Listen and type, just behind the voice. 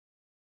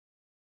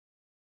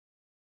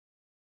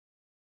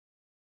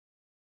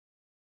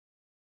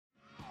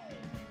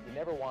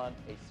never want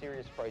a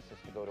serious crisis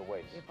to go to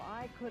waste. If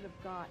I could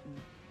have gotten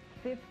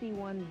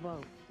 51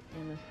 votes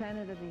in the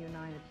Senate of the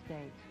United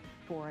States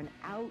for an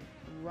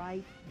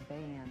outright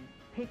ban,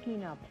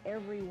 picking up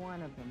every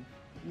one of them,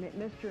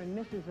 Mr. and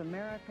Mrs.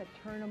 America,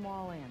 turn them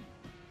all in,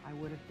 I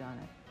would have done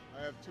it.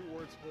 I have 2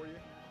 words for you: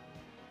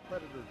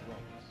 predator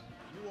drones.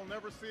 You will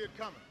never see it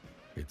coming.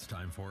 It's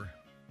time for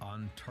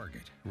On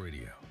Target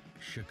Radio,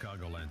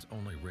 Chicagoland's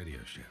only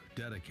radio show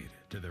dedicated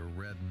to the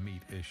red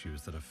meat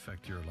issues that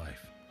affect your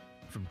life,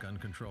 from gun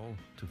control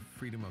to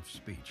freedom of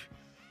speech.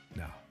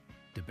 Now,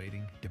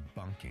 debating,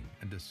 debunking,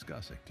 and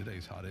discussing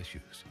today's hot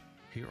issues.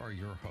 Here are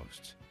your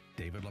hosts,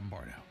 David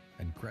Lombardo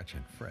and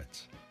Gretchen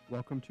Fritz.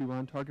 Welcome to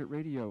On Target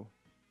Radio.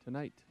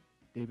 Tonight,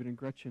 David and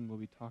Gretchen will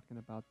be talking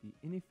about the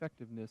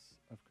ineffectiveness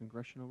of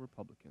congressional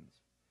Republicans,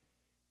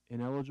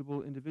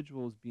 ineligible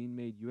individuals being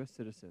made U.S.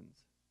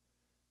 citizens,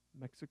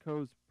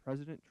 Mexico's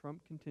President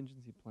Trump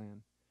contingency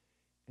plan,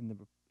 and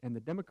the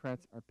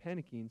Democrats are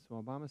panicking,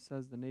 so Obama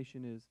says the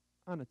nation is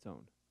on its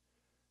own.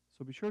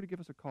 So be sure to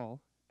give us a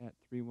call at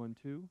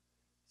 312-642-5600,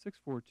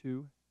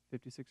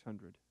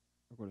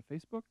 or go to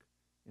Facebook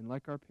and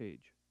like our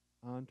page,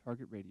 On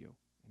Target Radio,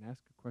 and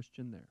ask a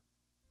question there.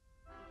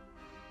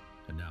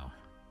 And now,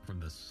 from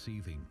the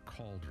seething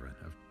cauldron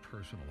of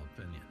personal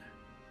opinion,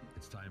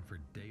 it's time for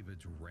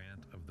David's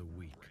Rant of the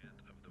Week.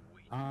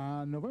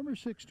 On November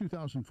 6,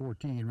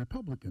 2014,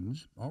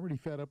 Republicans, already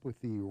fed up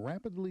with the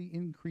rapidly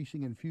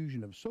increasing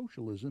infusion of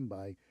socialism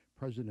by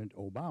President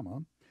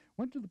Obama,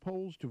 went to the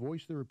polls to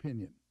voice their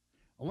opinion.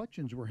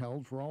 Elections were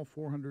held for all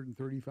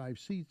 435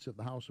 seats of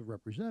the House of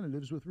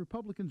Representatives, with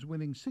Republicans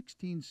winning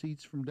 16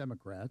 seats from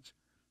Democrats,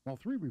 while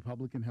 3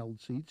 Republican-held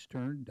seats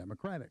turned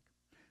Democratic.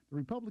 The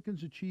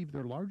Republicans achieved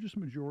their largest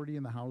majority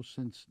in the House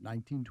since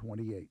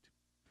 1928.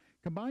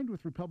 Combined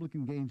with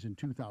Republican gains in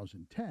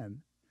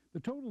 2010, the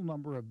total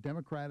number of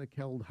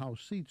Democratic-held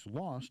House seats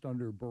lost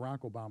under Barack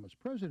Obama's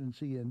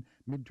presidency in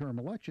midterm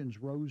elections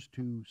rose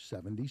to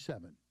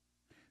 77.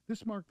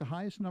 This marked the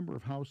highest number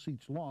of House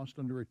seats lost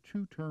under a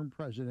 2-term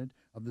president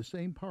of the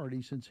same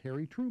party since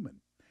Harry Truman,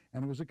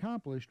 and was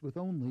accomplished with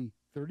only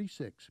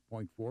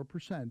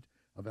 36.4%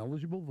 of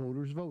eligible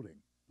voters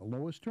voting, the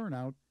lowest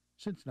turnout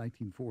since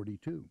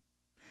 1942.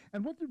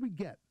 And what did we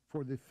get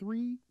for the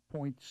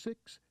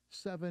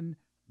 $3.67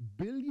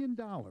 billion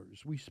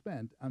we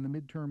spent on the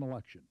midterm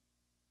election?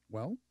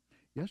 Well,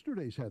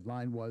 yesterday's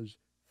headline was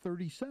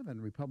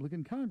 37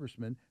 Republican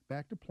congressmen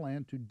backed a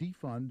plan to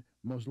defund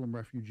Muslim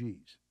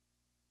refugees.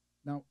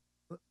 Now,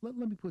 let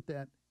me put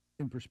that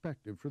in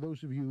perspective for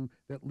those of you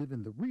that live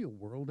in the real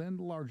world and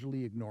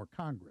largely ignore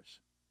Congress.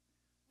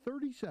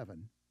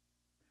 37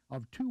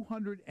 of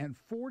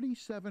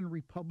 247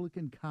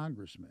 Republican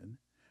congressmen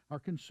are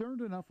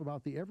concerned enough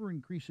about the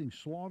ever-increasing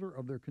slaughter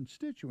of their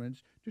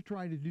constituents to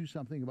try to do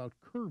something about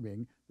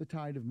curbing the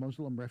tide of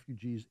Muslim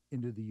refugees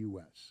into the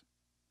U.S.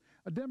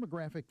 A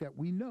demographic that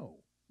we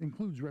know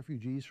includes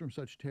refugees from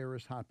such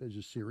terrorist hotbeds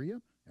as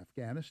Syria,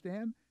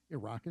 Afghanistan,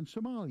 Iraq, and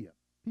Somalia,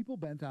 people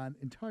bent on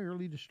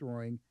entirely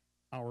destroying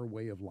our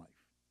way of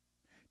life.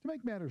 To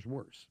make matters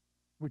worse,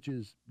 which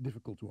is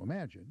difficult to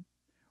imagine,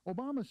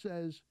 Obama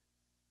says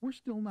we're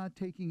still not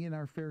taking in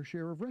our fair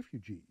share of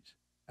refugees.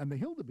 And the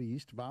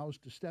Hildebeest vows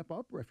to step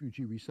up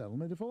refugee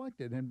resettlement if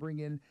elected and bring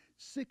in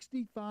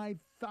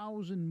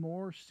 65,000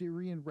 more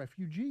Syrian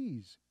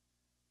refugees.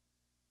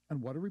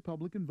 And what are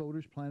Republican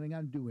voters planning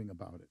on doing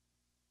about it?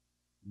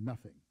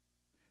 Nothing.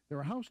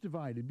 They're a house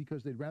divided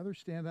because they'd rather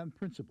stand on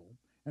principle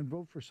and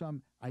vote for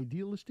some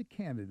idealistic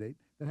candidate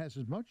that has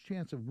as much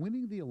chance of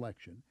winning the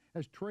election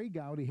as Trey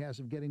Gowdy has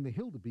of getting the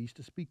Hildebeest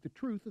to speak the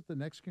truth at the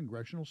next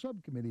congressional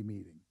subcommittee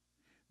meeting.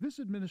 This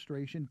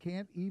administration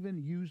can't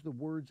even use the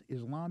words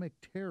Islamic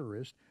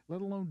terrorist,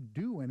 let alone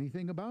do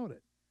anything about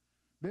it.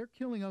 They're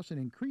killing us in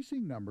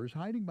increasing numbers,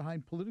 hiding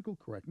behind political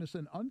correctness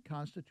and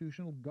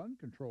unconstitutional gun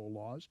control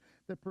laws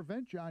that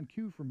prevent John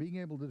Q from being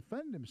able to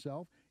defend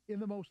himself in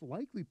the most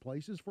likely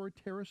places for a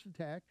terrorist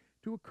attack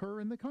to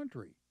occur in the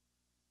country.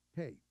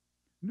 Hey,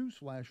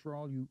 newsflash for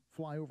all you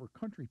flyover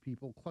country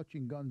people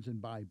clutching guns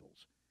and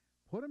Bibles.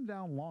 Put them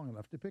down long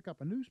enough to pick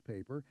up a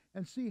newspaper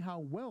and see how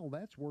well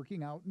that's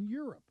working out in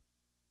Europe.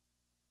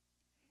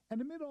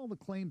 And amid all the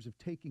claims of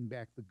taking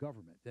back the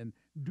government and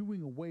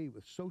doing away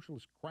with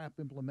socialist crap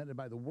implemented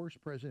by the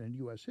worst president in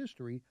U.S.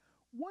 history,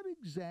 what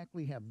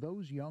exactly have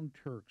those young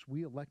Turks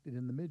we elected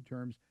in the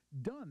midterms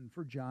done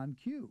for John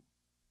Q?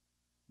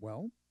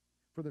 Well,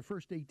 for their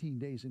first 18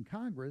 days in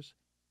Congress,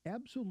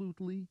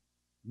 absolutely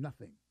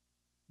nothing.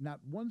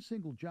 Not one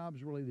single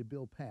jobs-related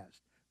bill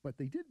passed, but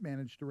they did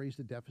manage to raise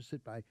the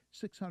deficit by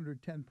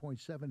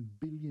 $610.7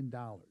 billion.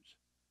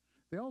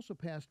 They also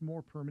passed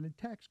more permanent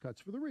tax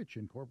cuts for the rich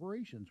and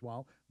corporations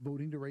while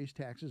voting to raise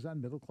taxes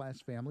on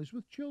middle-class families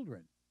with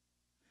children.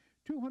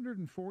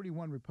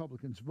 241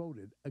 Republicans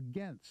voted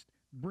against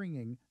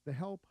bringing the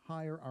Help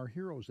Hire Our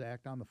Heroes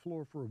Act on the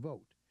floor for a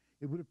vote.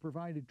 It would have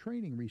provided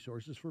training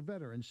resources for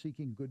veterans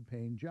seeking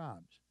good-paying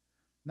jobs.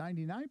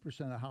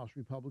 99% of House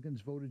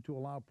Republicans voted to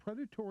allow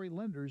predatory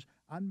lenders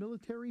on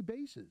military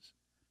bases.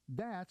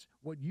 That's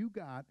what you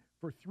got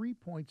for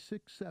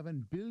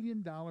 $3.67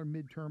 billion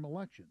midterm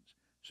elections.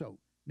 So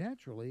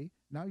naturally,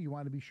 now you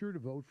want to be sure to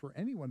vote for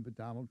anyone but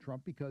Donald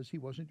Trump because he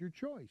wasn't your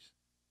choice.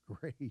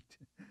 Great.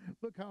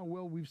 Look how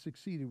well we've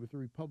succeeded with the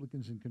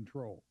Republicans in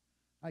control.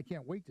 I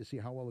can't wait to see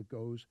how well it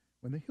goes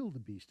when the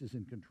Hildebeest is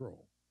in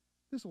control.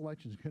 This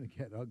election is going to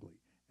get ugly,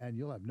 and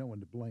you'll have no one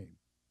to blame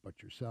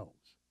but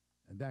yourselves.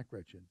 And that,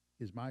 Gretchen,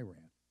 is my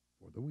rant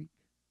for the week.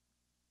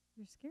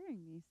 You're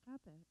scaring me.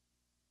 Stop it.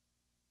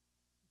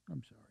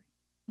 I'm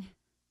sorry.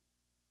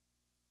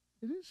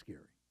 It is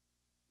scary.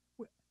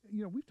 Well,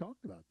 we've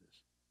talked about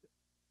this.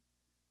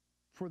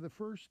 For the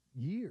first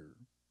year,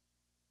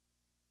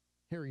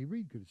 Harry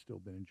Reid could have still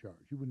been in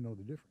charge. You wouldn't know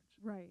the difference.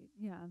 Right,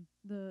 yeah.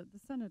 The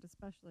Senate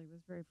especially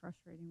was very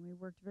frustrating. We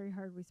worked very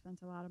hard. We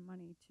spent a lot of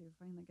money to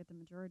finally get the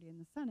majority in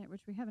the Senate,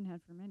 which we haven't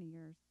had for many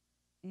years.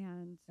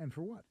 And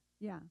for what?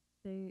 Yeah,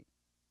 they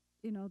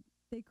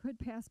could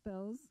pass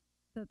bills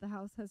that the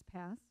House has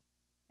passed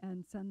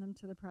and send them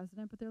to the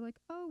president, but they're like,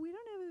 oh, we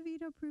don't have a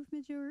veto-proof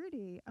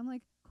majority. I'm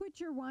like, quit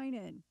your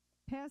whining.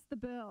 Pass the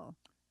bill.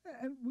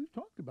 And we've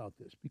talked about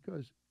this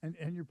because,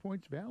 and your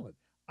point's valid.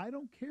 I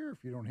don't care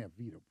if you don't have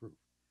veto-proof.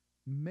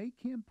 Make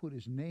him put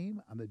his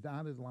name on the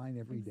dotted line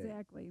every day.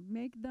 Exactly.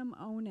 Make them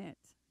own it.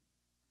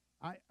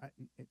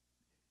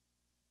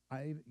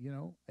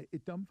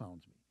 It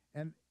dumbfounds me.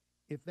 And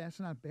if that's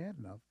not bad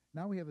enough,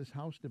 now we have this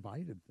House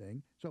divided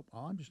thing. So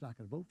I'm just not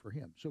going to vote for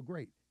him. So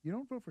great. You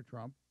don't vote for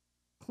Trump.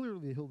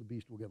 Clearly the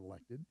Hildebeest will get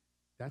elected.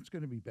 That's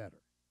going to be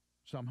better.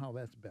 Somehow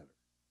that's better.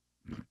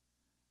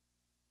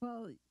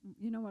 Well,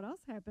 you know what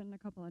else happened a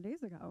couple of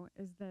days ago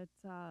is that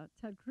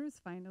Ted Cruz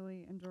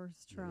finally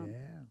endorsed Trump.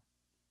 Yeah.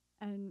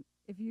 And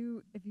if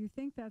you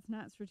think that's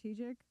not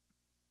strategic,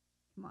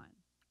 come on.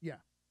 Yeah.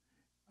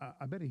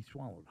 I bet he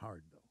swallowed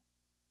hard, though.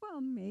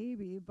 Well,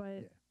 maybe,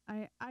 but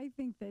yeah. I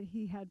think that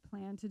he had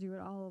planned to do it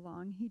all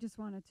along. He just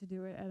wanted to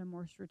do it at a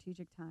more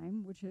strategic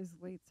time, which is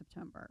late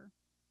September.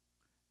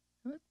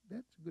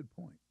 That's a good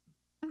point.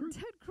 And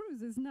Ted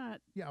Cruz is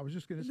not. Yeah, I was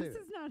just going to say this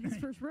is not his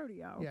first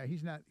rodeo. Yeah,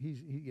 he's not.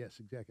 Yes,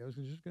 exactly. I was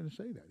just going to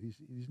say that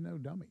he's no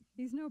dummy.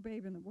 He's no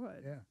babe in the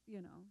woods. Yeah.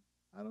 You know.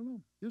 I don't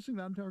know. You're listening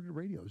to On Target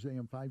Radio,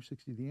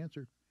 AM560 The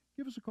Answer.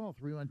 Give us a call,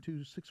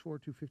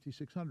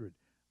 312-642-5600.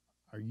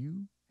 Are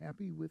you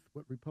happy with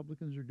what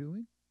Republicans are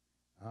doing?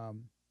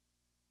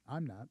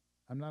 I'm not.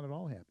 I'm not at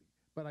all happy.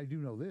 But I do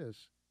know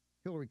this.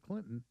 Hillary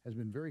Clinton has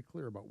been very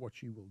clear about what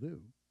she will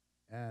do,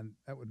 and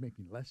that would make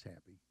me less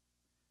happy.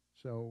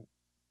 So,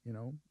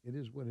 it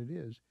is what it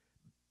is.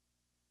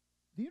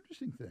 The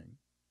interesting thing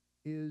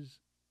is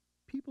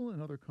people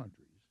in other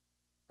countries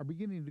are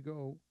beginning to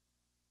go,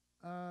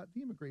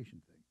 the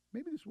immigration thing,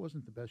 maybe this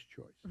wasn't the best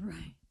choice.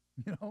 Right.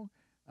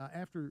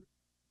 After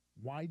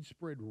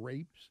widespread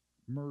rapes,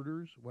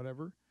 murders,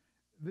 whatever,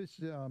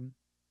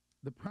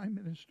 the Prime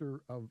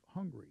Minister of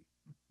Hungary,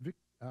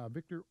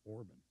 Viktor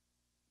Orban,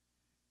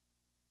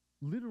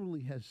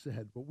 literally has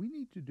said, what we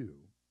need to do,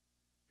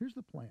 here's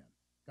the plan.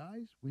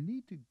 Guys, we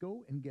need to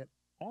go and get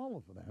all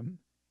of them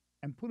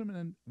and put them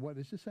in what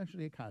is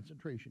essentially a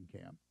concentration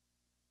camp.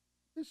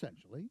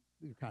 Essentially,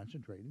 you're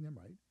concentrating them,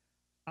 right?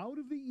 Out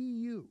of the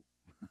EU.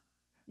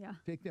 Yeah.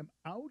 Take them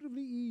out of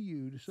the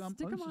EU to some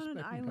Stick them on an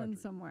island country.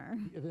 Somewhere.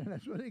 Yeah,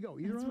 that's where they go.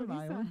 Either That's on an what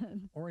he island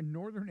said. or in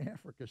northern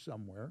Africa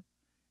somewhere.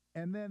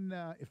 And then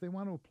if they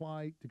want to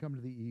apply to come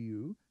to the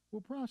EU,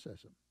 we'll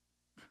process them.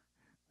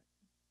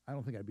 I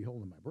don't think I'd be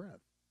holding my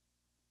breath.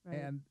 Right.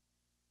 And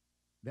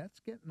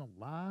that's getting a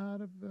lot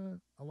of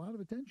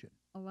attention.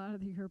 A lot of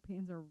the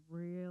Europeans are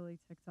really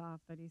ticked off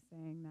that he's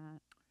saying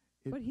that.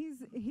 But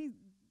he's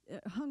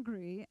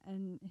Hungary,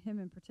 and him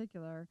in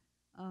particular,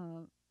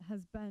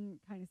 has been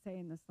kind of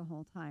saying this the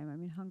whole time. I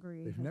mean,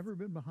 Hungary. They've never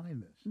been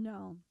behind this.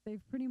 No,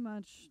 they've pretty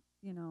much,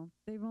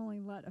 they've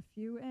only let a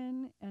few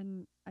in,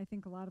 and I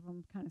think a lot of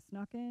them kind of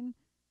snuck in,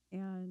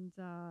 and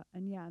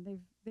yeah,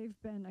 they've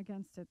been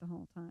against it the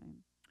whole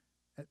time.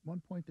 At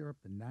one point, they're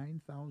up to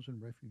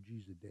 9,000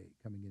 refugees a day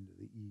coming into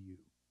the EU.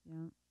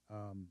 Yeah.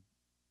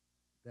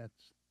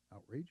 That's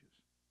outrageous.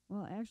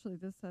 Well, actually,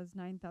 this says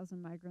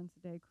 9,000 migrants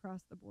a day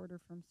cross the border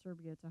from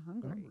Serbia to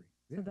Hungary.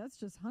 Yeah. So that's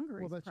just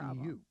Hungary's Well, that's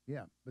problem. EU.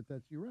 Yeah, but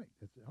you're right.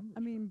 That's Hungary. I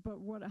mean, but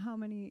how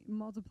many,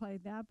 multiply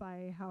that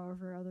by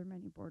however other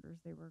many borders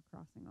they were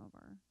crossing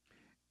over.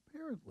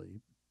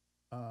 Apparently,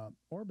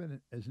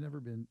 Orban has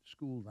never been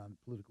schooled on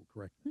political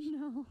correctness.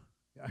 No.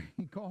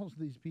 He calls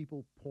these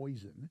people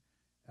poison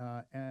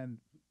and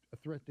a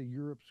threat to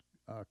Europe's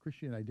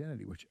Christian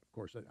identity, which, of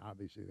course,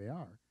 obviously they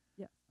are.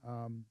 Yes.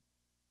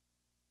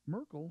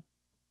 Merkel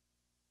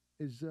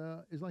is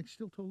like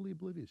still totally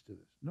oblivious to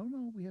this.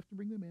 No, we have to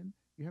bring them in.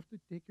 You have to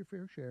take your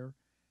fair share.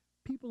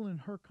 People in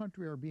her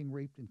country are being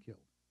raped and killed.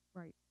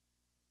 Right.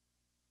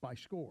 By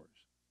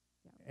scores.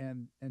 Yeah.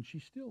 And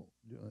she's still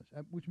doing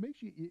this, which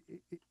makes you,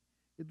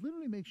 it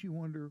literally makes you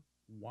wonder,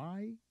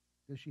 why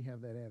does she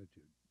have that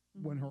attitude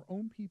when her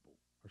own people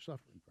are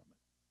suffering from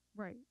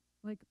it? Right.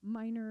 Like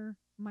minor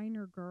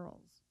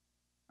girls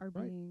are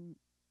being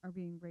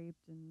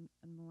raped and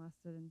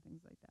molested and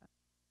things like that.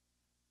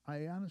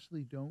 I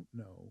honestly don't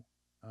know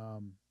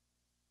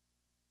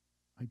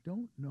I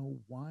don't know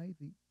why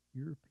the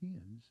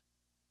Europeans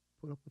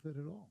put up with it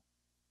at all.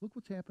 Look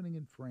what's happening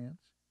in France,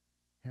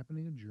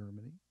 happening in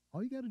Germany.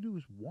 All you got to do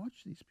is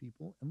watch these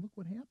people, and look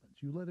what happens.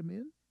 You let them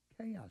in,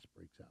 chaos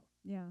breaks out.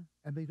 Yeah.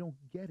 And they don't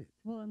get it.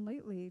 Well, and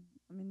lately,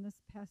 I mean, this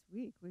past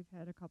week, we've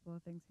had a couple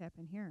of things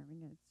happen here. I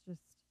mean, it's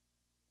just,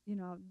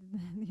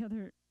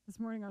 this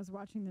morning I was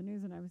watching the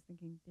news and I was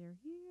thinking, they're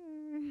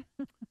here.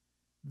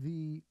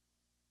 The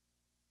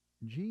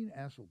Jean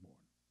Asselborn,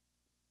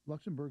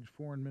 Luxembourg's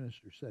foreign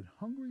minister, said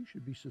Hungary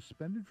should be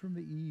suspended from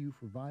the EU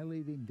for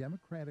violating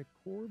democratic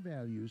core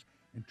values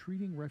and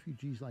treating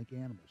refugees like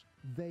animals.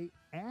 They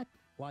act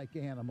like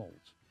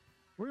animals.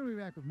 We're going to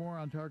be back with more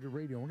on Target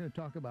Radio. We're going to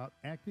talk about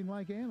acting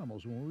like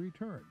animals when we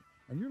return.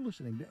 And you're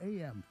listening to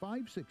AM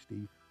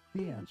 560,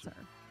 The Answer.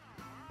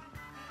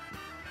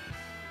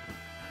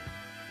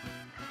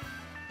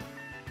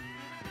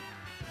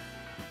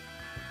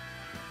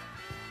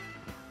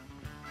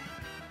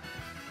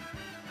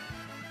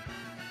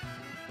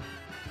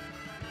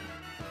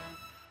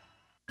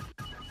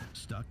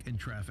 Stuck in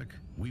traffic?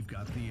 We've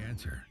got the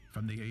answer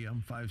from the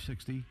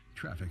AM560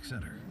 Traffic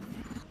Center.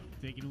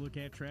 Taking a look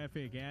at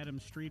traffic,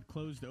 Adams Street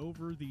closed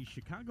over the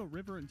Chicago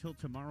River until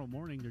tomorrow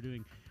morning. They're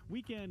doing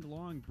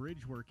weekend-long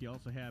bridge work. You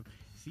also have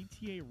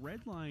CTA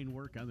Red Line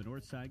work on the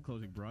north side,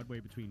 closing Broadway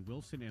between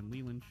Wilson and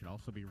Leland. Should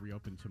also be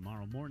reopened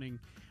tomorrow morning.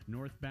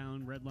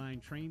 Northbound Red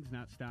Line trains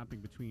not stopping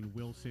between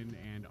Wilson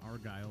and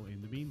Argyle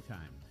in the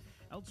meantime.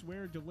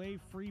 Elsewhere,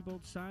 delay-free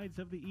both sides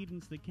of the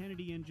Edens, the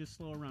Kennedy, and just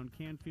slow around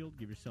Canfield.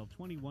 Give yourself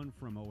 21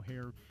 from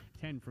O'Hare,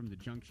 10 from the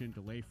Junction.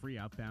 Delay-free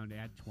outbound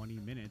at 20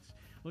 minutes.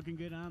 Looking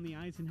good on the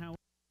Eisenhower.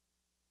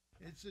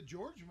 It's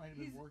George might have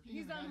been working.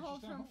 He's on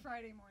hold from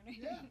Friday morning.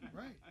 Yeah,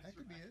 right. That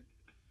could be it.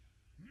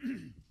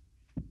 He's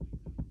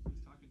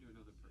talking to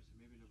another person.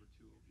 Maybe number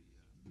two will be...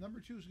 Number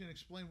two is going to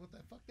explain what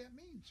the fuck that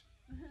means.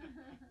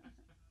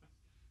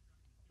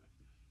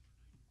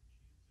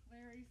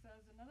 Larry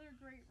says, another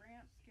great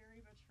rant,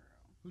 scary but true.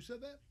 Who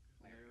said that?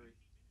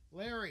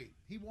 Larry.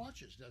 He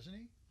watches, doesn't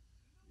he?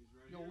 He's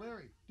right Yo, here.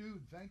 Larry. Dude,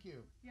 thank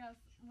you. Yes,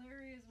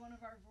 Larry is one of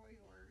our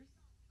voyeurs.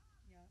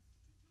 Yes.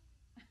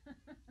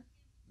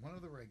 One of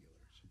the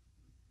regulars.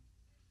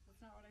 That's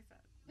not what I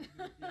said.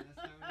 Yeah, that's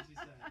not what she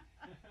said.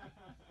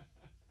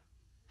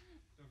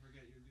 Don't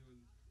forget you're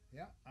doing...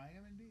 Yeah, I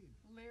am indeed.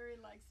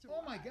 Larry likes to Oh,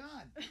 watch. my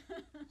God.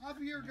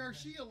 Javier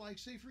Garcia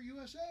likes Safer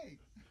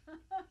USA.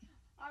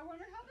 I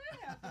wonder how that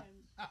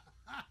happened.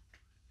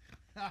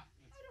 I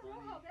don't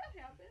know how that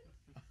happened.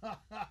 I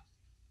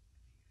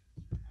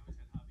always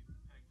had Javi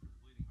pegged for the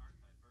Bleeding Heart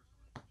type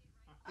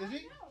personally. Is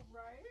he? I know,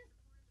 right?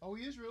 Oh,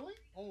 he is really?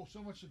 Oh,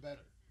 so much the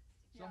better.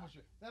 So Yeah, much.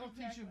 That'll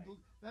teach him. exactly.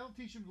 That'll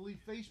teach him to leave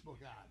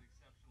Facebook on. An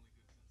exceptionally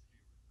good sense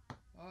of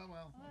humor. Oh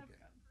well. Oh, that's Okay.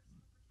 good.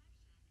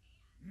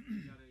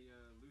 We got a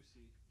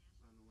Lucy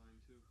on the line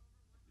too.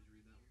 Did you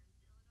read that one?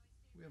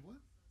 We have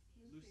what?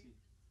 Lucy.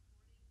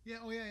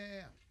 Yeah. Oh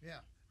yeah.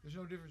 There's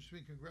no difference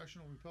between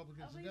congressional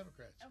Republicans and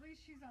Democrats. At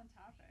least she's on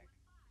topic.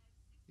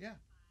 Yeah,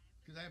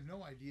 because I have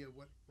no idea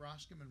what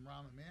Roscoe and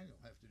Rahm Emanuel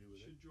have to do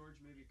with it. Should George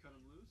maybe cut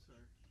him loose, or?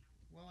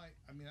 Well, I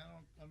mean, I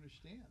don't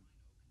understand.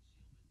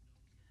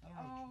 I don't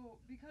know.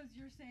 Oh, because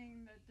you're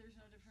saying that there's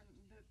no different,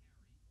 that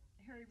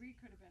Harry Reid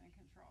could have been in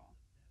control.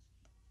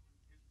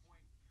 His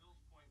point,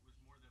 Phil's point, was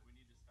more that we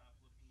need to stop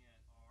looking at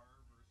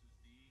R versus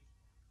D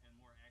and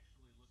more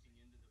actually looking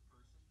into the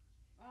person.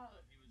 Well,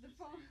 But he was the just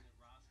phone. saying that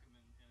Roscoe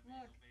and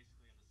Look. Emanuel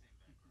basically have the same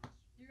background.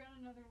 You got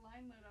another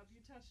line lit up.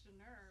 You touched a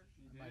nerve.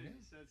 He I did. did.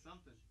 He said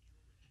something.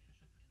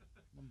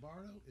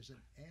 Lombardo is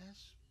an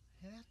ass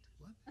hat.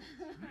 What?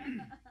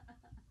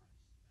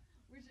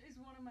 Which is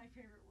one of my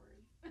favorite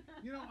words.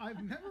 You know,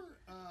 I've never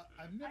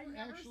I never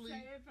actually.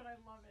 say it, but I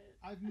love it.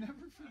 I've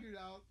never figured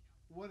out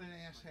what an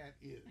ass hat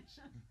is.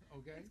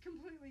 Okay. It's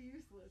completely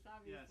useless,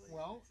 obviously.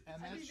 Well, It's- and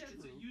I that's think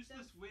It's a true.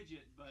 useless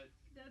widget, but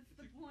That's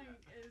the point,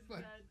 is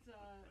But- that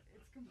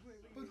it's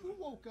completely But who useless.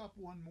 woke up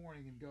one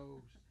morning and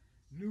goes,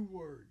 "New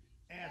word,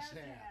 ass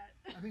hat"?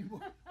 I mean,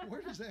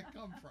 where does that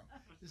come from?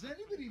 Does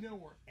anybody know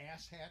where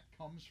ass hat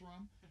comes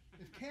from?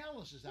 If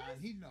Callis is on,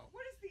 he'd know.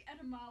 What is the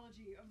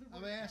etymology of the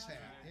Of word ass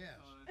hat, yes.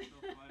 Oh, that's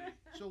so funny.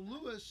 So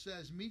Lewis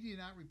says media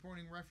not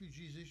reporting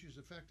refugees issues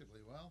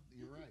effectively. Well,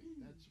 you're right.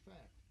 That's a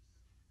fact.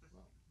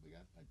 Well,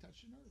 I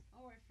touched a nerve.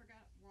 Oh, I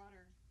forgot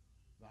water.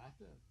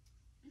 Vata.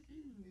 I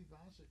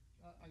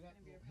got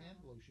Gonna be a hand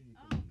problem. lotion you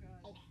Oh, can.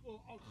 good.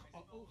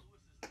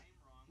 Lewis's name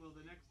wrong. Well,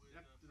 the next With, to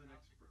the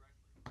next pronounce it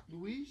correctly.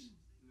 Louise?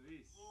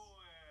 Luis.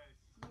 Lewis.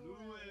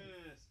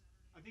 Luis.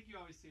 I think you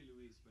always say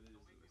Luis, but it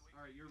is Luis.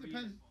 All right, you're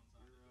Depends. reading.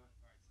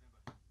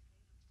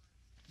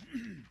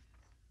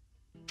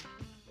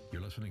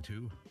 You're listening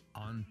to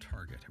On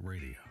Target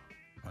Radio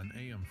on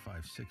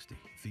AM560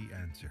 The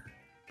Answer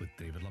with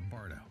David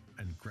Lombardo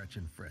and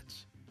Gretchen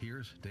Fritz.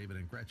 Here's David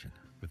and Gretchen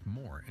with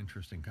more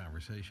interesting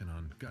conversation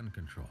on gun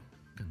control,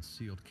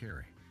 concealed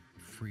carry,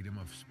 freedom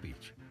of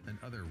speech, and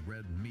other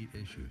red meat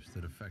issues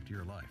that affect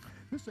your life.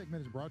 This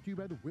segment is brought to you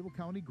by the Will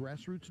County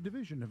Grassroots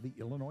Division of the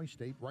Illinois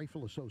State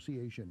Rifle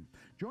Association.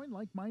 Join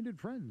like-minded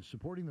friends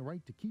supporting the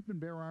right to keep and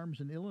bear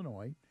arms in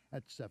Illinois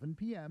at 7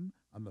 p.m.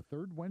 on the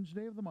third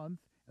Wednesday of the month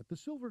at the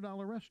Silver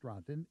Dollar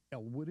Restaurant in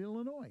Elwood,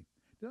 Illinois.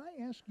 Did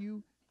I ask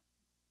you?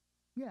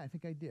 Yeah, I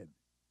think I did.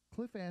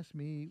 Cliff asked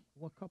me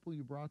what couple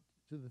you brought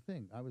to the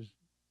thing. I was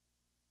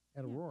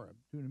at Aurora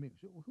doing a meeting.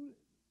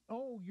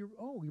 So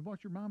you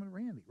brought your mom and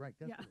Randy, right?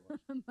 That's what it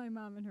was. My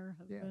mom and her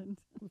husband.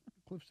 Yeah.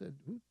 Cliff said,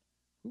 "Who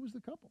was the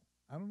couple?"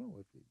 I don't know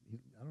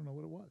I don't know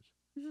what it was.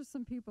 There's just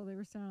some people. They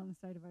were standing on the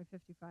side of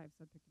I-55, so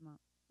I picked them up.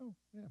 Oh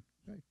yeah,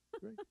 okay,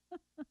 great.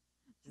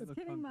 Just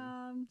kidding,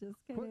 Mom. Just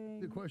kidding.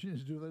 The question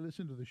is, do they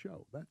listen to the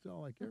show? That's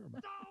all I care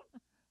about.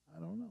 I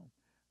don't know.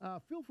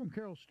 Phil from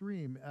Carroll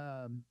Stream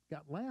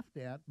got laughed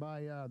at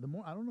by I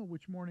don't know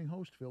which morning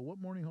host, Phil. What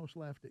morning host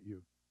laughed at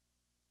you?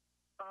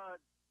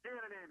 Dan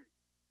and Amy.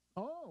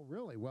 Oh,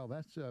 really? Well,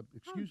 that's,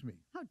 excuse me.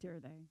 How dare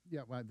they?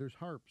 Yeah, well, there's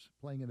harps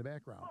playing in the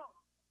background. Oh,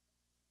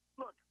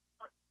 look,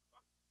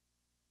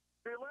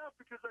 they laughed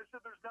because I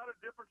said there's not a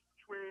difference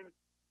between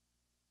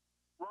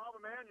Rob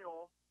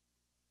Emanuel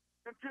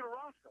and Peter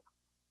Roscoe.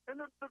 And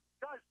the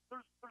guys,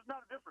 there's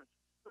not a difference.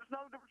 There's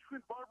not a difference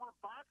between Barbara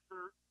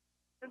Boxer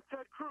and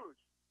Ted Cruz.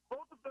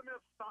 Both of them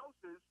have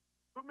spouses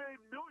who made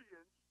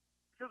millions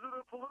because of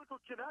their political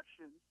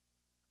connections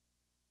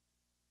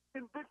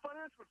in big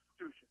financial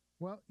institutions.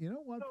 Well, you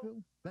know what, Phil?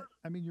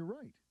 You're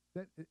right.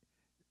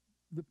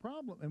 The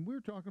problem, and we were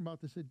talking about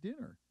this at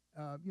dinner.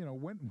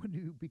 When do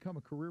you become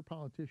a career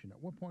politician? At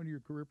what point are you a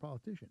career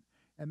politician?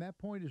 And that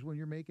point is when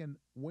you're making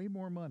way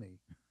more money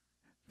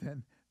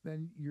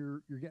than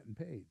you're getting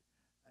paid.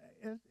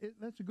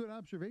 That's a good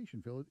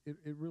observation, Phil.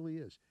 It really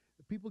is.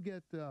 People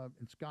get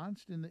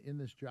ensconced in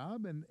this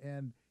job,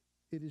 and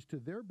it is to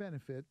their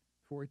benefit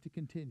for it to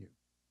continue.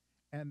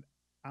 And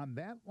on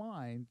that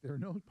line, there are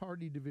no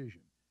party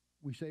division.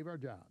 We save our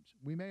jobs.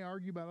 We may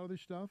argue about other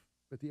stuff,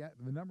 but the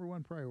number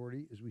one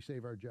priority is we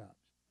save our jobs.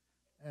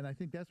 And I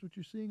think that's what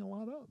you're seeing a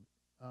lot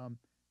of.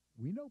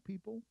 We know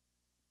people,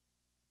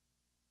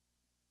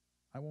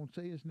 I won't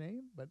say his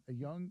name, but a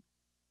young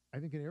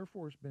Air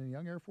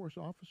Force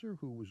officer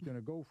who was going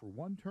to go for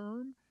one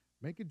term,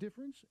 make a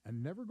difference,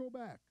 and never go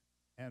back.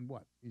 And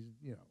what?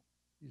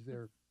 He's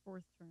there.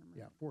 Fourth term.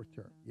 Fourth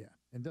term, yeah.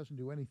 And doesn't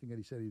do anything that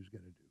he said he was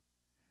going to do.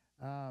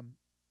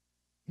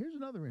 Here's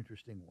another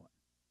interesting one.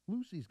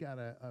 Lucy's got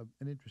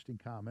an interesting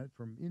comment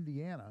from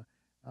Indiana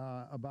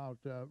about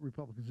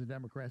Republicans and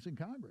Democrats in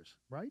Congress,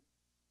 right?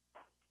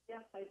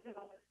 Yes, I do.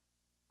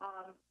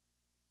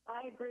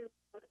 I agree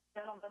with the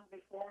gentleman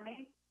before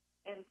me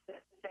in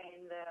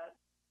saying that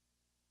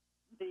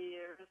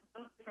there's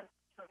no difference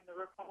between the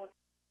Republicans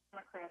and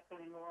Democrats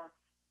anymore.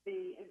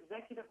 The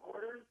executive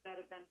orders that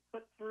have been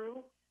put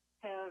through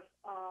have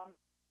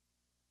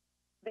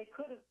they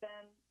could have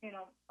been,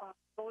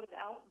 voted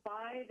out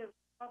by the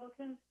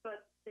Republicans,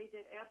 but they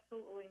did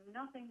absolutely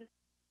nothing to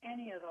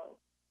any of those.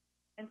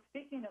 And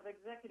speaking of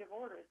executive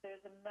orders,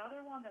 there's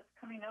another one that's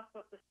coming up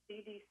with the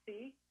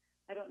CDC.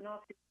 I don't know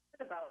if you've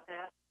heard about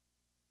that,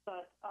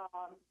 but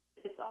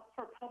it's up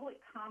for public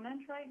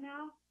comment right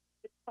now.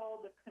 It's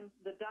called,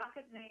 the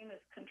docket name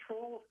is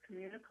Control of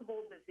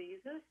Communicable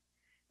Diseases.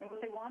 And what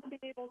they want to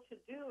be able to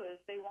do is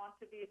they want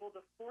to be able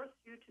to force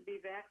you to be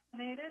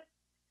vaccinated,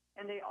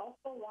 and they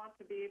also want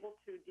to be able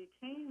to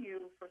detain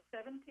you for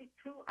 72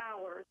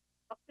 hours,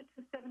 up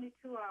to 72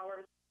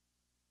 hours,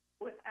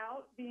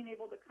 without being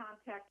able to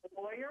contact a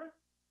lawyer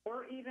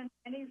or even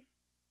any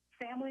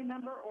family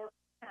member or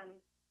friend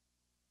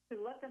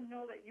to let them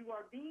know that you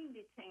are being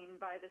detained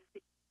by the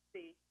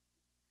CDC.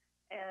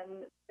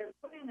 And they're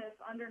putting this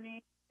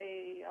underneath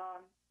a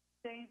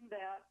saying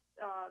that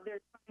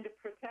they're trying to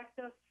protect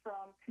us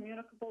from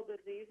communicable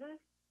diseases,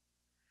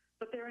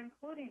 but they're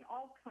including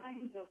all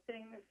kinds of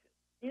things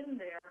in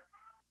there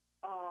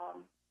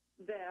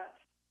that,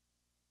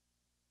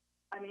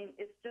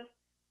 it's just,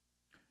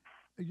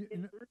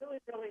 it's really,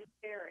 really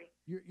scary.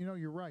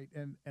 You're right,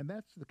 and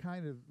that's the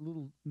kind of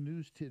little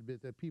news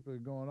tidbit that people are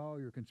going, oh,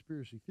 you're a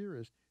conspiracy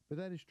theorist, but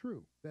that is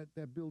true.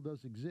 That bill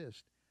does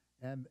exist,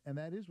 and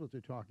that is what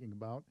they're talking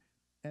about,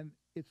 and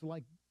it's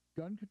like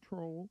gun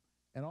control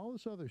and all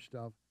this other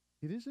stuff.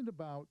 It isn't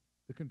about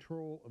the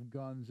control of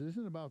guns. It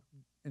isn't about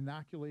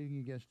inoculating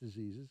against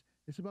diseases.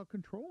 It's about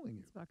controlling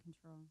you. It's about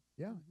control.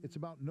 Yeah, It's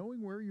about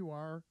knowing where you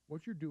are,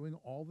 what you're doing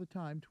all the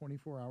time,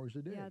 24 hours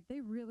a day. Yeah, they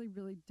really,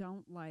 really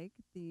don't like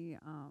the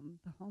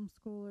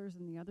homeschoolers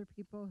and the other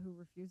people who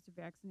refuse to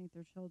vaccinate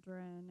their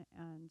children,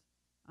 and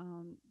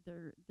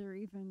they're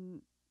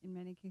even in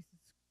many cases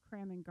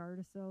cramming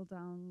Gardasil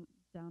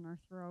down our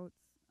throats,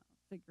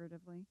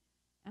 figuratively.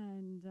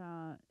 And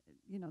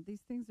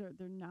these things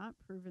they're not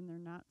proven, they're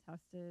not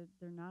tested,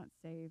 they're not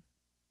safe.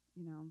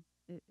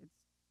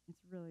 It's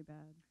really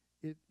bad.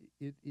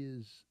 It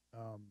is,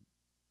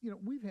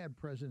 we've had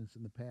presidents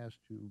in the past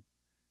who,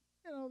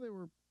 they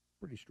were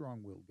pretty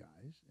strong-willed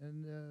guys,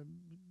 and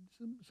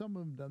some of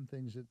them done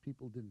things that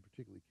people didn't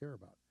particularly care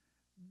about.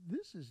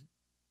 This is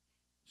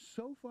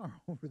so far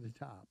over the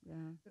top. Yeah.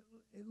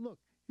 Look,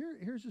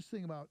 here's this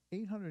thing about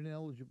 800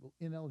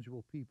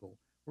 ineligible people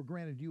were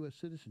granted U.S.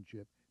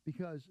 citizenship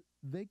because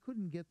they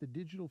couldn't get the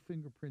digital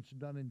fingerprints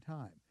done in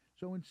time.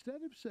 So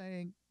instead of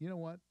saying, you know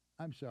what,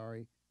 I'm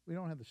sorry, we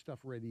don't have the stuff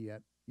ready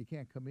yet, you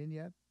can't come in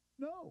yet,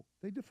 no,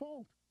 they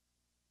default.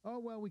 Oh,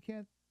 well, we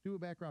can't do a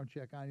background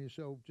check on you,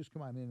 so just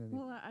come on in.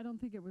 Well, I don't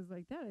think it was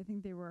like that. I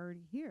think they were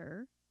already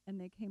here,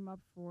 and they came up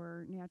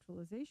for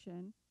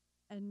naturalization,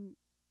 and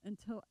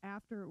until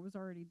after it was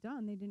already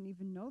done, they didn't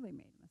even know they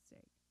made a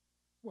mistake.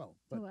 Well,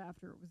 until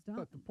after it was done.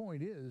 But the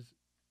point is,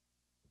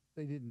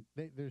 they didn't.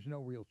 There's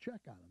no real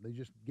check on them. They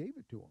just gave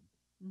it to them.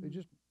 Mm-hmm. They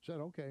just said,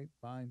 okay,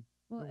 fine.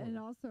 Well, and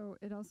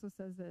it also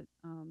says that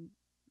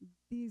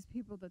these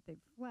people that they've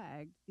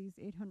flagged, these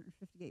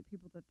 858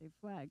 people that they've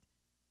flagged,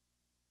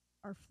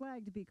 are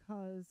flagged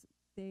because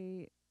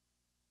they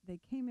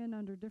came in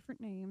under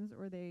different names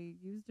or they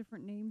used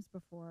different names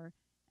before,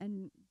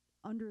 and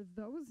under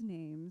those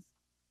names,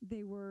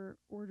 they were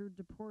ordered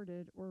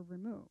deported or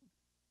removed.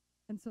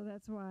 And so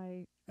that's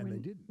why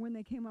when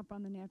they came up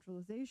on the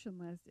naturalization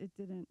list, it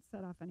didn't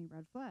set off any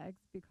red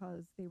flags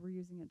because they were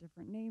using a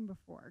different name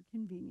before,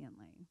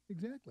 conveniently.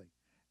 Exactly.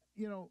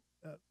 You know,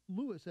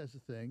 Lewis has a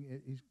thing.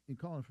 He's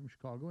calling from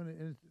Chicago,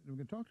 and we're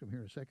going to talk to him here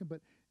in a second,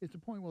 but it's a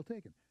point well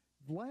taken.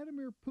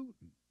 Vladimir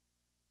Putin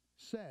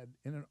said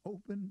in an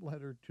open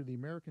letter to the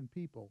American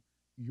people,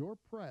 your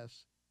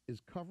press is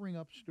covering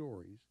up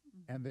stories,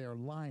 and they are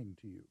lying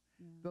to you.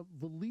 Yeah.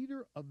 The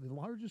leader of the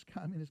largest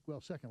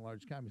second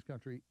largest communist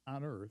country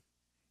on earth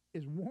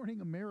is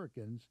warning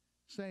Americans,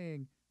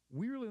 saying,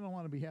 we really don't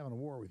want to be having a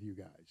war with you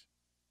guys.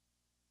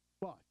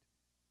 But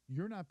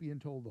you're not being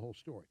told the whole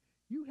story.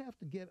 You have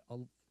to get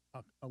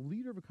a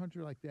leader of a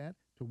country like that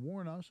to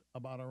warn us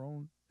about our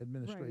own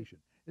administration.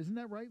 Right. Isn't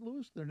that right,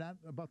 Lewis? They're not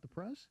about the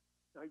press?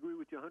 I agree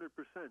with you 100%.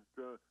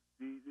 The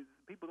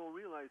people don't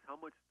realize how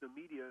much the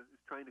media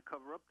is trying to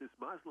cover up this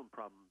Muslim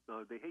problem.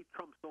 They hate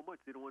Trump so much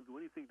they don't want to do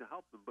anything to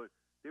help them. But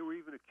they were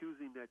even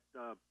accusing that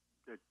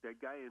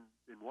guy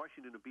in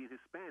Washington of being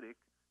Hispanic.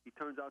 He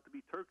turns out to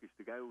be Turkish,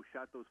 the guy who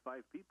shot those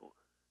 5 people.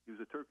 He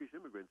was a Turkish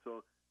immigrant.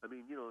 So, I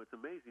mean, you know, it's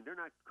amazing. They're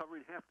not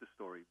covering half the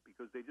story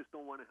because they just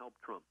don't want to help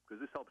Trump, because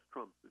this helps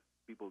Trump if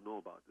people know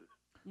about this.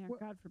 Yeah, well,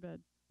 God forbid.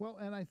 Well,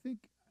 and I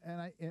think,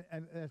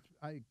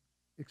 I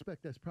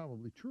expect that's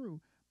probably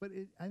true, but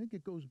I think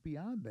it goes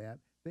beyond that.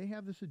 They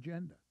have this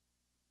agenda,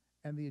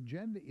 and the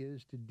agenda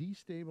is to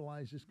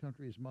destabilize this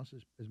country as much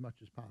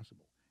as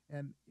possible.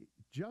 And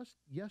just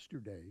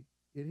yesterday,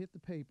 it hit the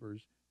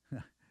papers.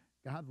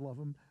 God love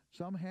them.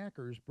 Some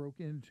hackers broke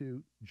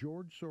into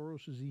George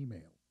Soros's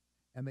email,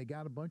 and they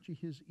got a bunch of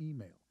his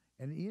email.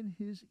 And in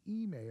his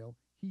email,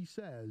 he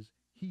says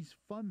he's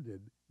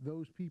funded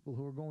those people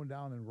who are going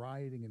down and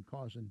rioting and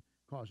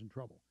causing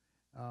trouble.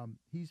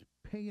 He's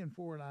paying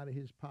for it out of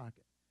his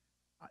pocket.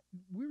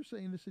 We were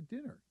saying this at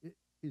dinner.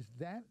 Is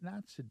that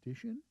not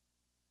sedition?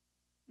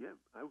 Yeah,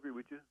 I agree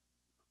with you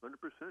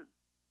 100%.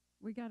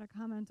 We got a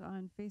comment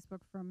on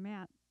Facebook from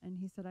Matt, and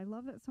he said, I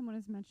love that someone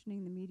is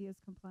mentioning the media's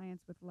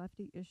compliance with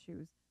lefty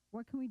issues.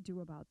 What can we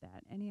do about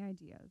that? Any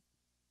ideas?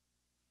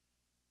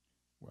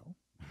 Well,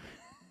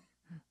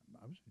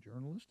 I was a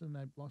journalist, and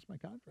I lost my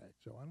contract,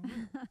 so I don't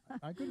know.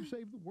 I could have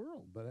saved the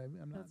world, but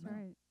I'm not. That's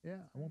right.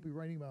 Yeah, I won't be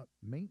writing about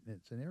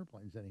maintenance in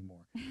airplanes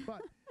anymore.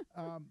 But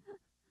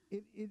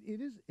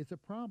it's a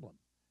problem.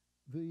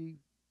 The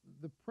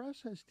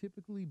press has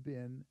typically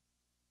been,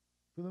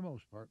 for the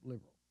most part,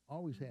 liberal.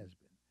 Always has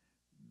been.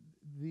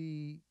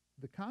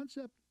 The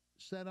concept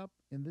set up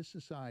in this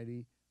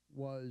society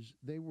was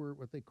they were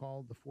what they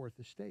called the fourth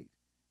estate,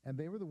 and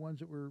they were the ones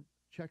that were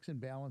checks and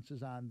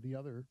balances on the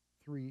other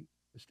 3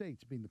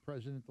 estates, being the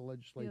president, the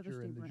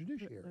legislature, and the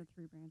judiciary. The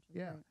 3 branches.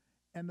 Yeah, right.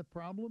 And the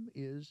problem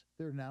is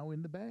they're now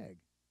in the bag.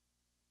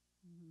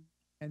 Mm-hmm.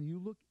 And you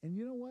look, and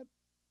you know what?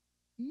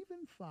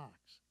 Even Fox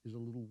is a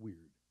little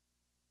weird.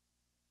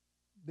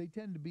 They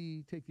tend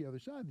to take the other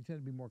side. They tend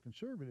to be more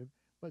conservative.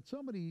 But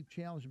somebody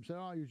challenged them, said,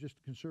 oh, you're just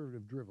a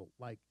conservative drivel.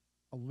 Like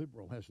a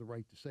liberal has the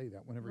right to say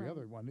that when every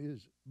other one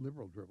is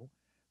liberal drivel.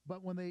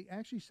 But when they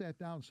actually sat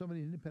down, somebody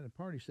in the independent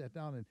party sat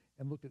down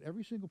and looked at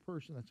every single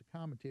person that's a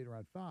commentator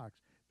on Fox,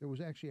 there was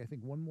actually, I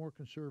think, one more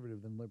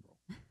conservative than liberal.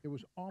 It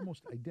was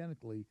almost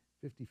identically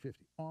 50-50,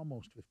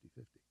 almost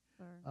 50-50.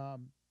 Sure.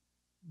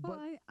 Well,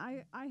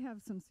 I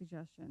have some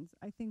suggestions.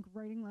 I think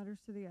writing letters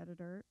to the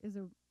editor is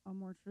a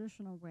more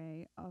traditional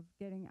way of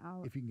getting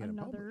out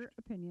another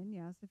opinion.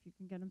 Yes, if you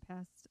can get them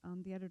past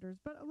the editors.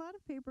 But a lot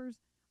of papers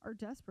are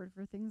desperate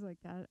for things like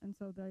that, and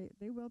so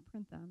they will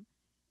print them.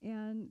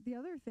 And the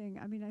other thing,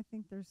 I mean, I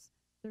think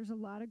there's a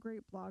lot of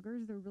great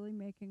bloggers. They're really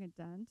making a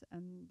dent,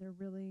 and they're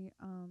really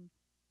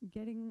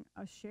getting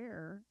a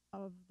share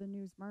of the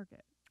news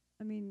market.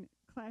 I mean,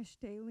 Clash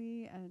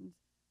Daily and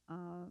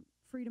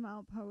Freedom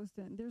Outpost,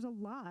 and there's a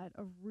lot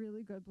of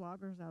really good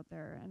bloggers out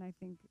there, and I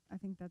think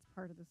that's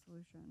part of the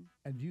solution.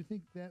 And do you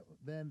think that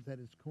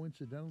it's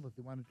coincidental that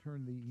they want to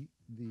turn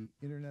the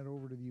internet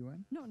over to the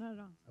UN? No, not at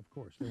all. Of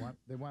course,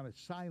 they want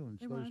to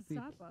silence those people. They want to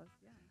stop us.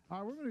 Yeah. All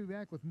right, we're going to be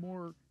back with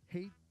more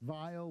hate,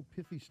 vile,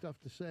 pithy stuff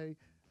to say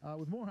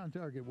with more On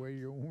Target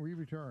when we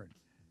return.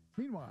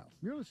 Meanwhile,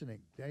 you're listening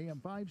to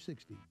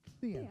AM560,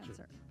 The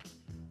Answer.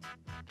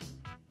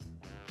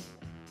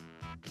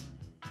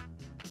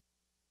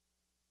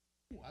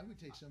 Ooh, I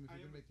would take some if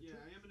you're going to make the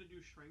trip. I am going to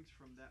do shrinks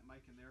from that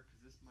mic in there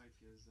because this mic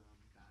is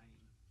dying.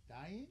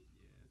 Dying?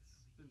 Yeah,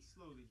 it's been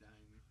slowly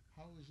dying.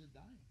 How is it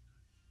dying?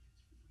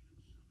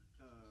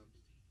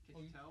 Can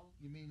you tell?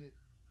 You mean it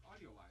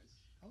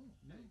audio-wise? Oh,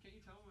 no. Can't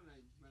you tell when I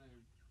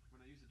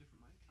use a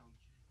different mic how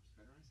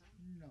better I sound?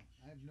 No,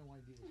 I have no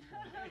idea what's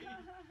going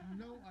on.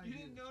 No idea. You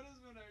didn't notice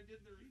when I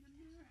did the reading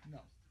here? No,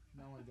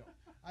 I don't.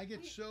 I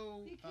get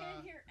so. He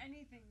can't hear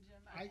anything,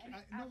 Jim. I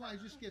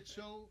just get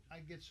so.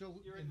 I get so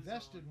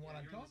invested in what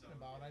I'm talking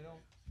about. I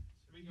don't.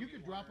 You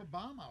could drop a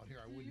bomb out here.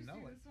 I wouldn't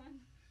know it.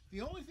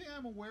 The only thing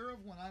I'm aware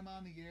of when I'm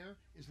on the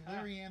air is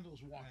Larry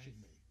Andel's watching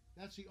me.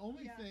 That's the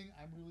only thing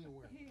I'm really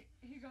aware of.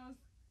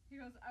 He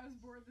goes, I was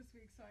bored this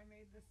week, so I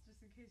made this just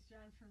in case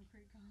John from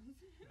Creek comes.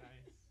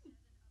 Nice.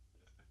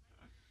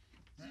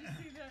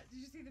 Did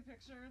you see the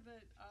picture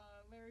that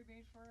Larry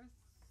made for us?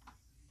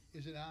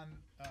 Is it on?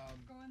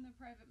 Go in the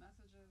private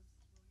messages.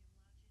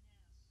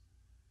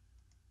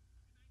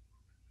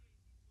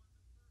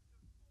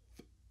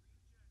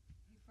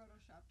 He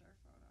photoshopped our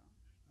photo.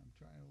 I'm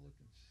trying to look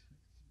and see.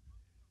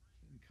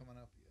 It isn't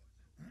coming up yet.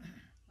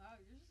 Wow,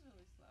 you're just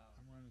really slow.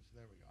 I'm running.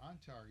 There we go. On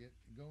Target.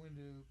 Go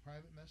into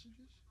private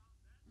messages.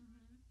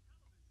 Mm-hmm.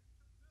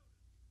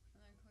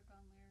 And then click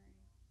on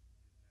Larry.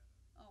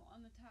 Oh,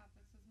 on the top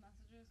it says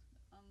messages.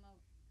 On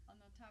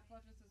the top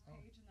left it says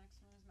page, and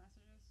next one is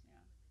messages.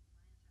 Yeah.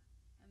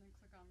 And then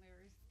click on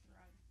Larry's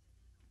thread.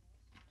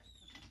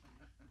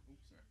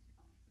 Oops, sorry.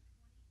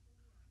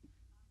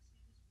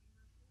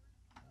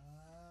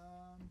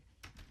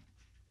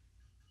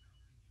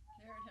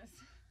 There it is.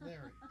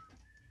 Larry.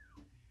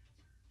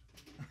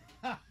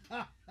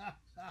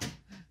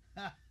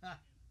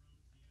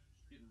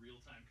 Getting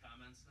real-time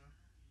comments now.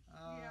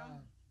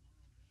 Yeah.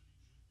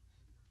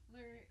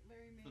 Larry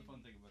made. That's the fun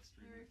thing about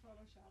streaming. Larry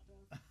photoshopped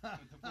us.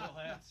 With the full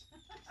hats.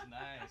 It's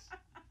nice.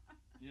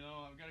 You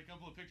know, I've got a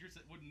couple of pictures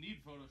that wouldn't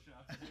need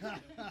Photoshop.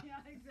 Yeah,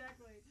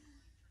 exactly.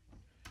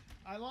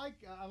 I like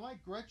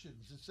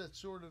Gretchen's. It's that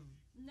sort of.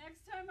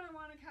 Next time I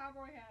want a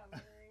cowboy hat,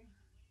 Larry.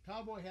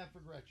 Cowboy hat for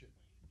Gretchen.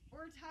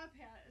 Or a top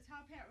hat. A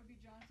top hat would be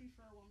jaunty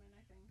for a woman,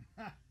 I think.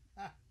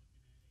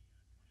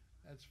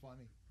 That's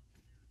funny.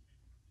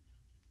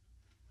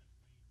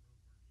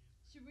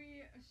 Should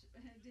we,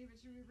 David?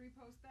 Should we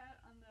repost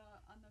that on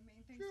the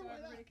main thing Sure, so why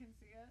everybody not? can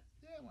see it?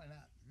 Yeah, why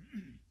not?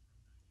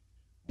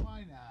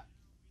 Why not?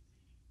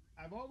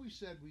 I've always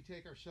said we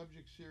take our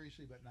subjects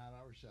seriously, but not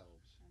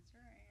ourselves. That's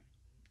right.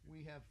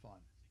 We have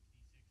fun.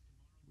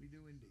 We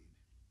do indeed.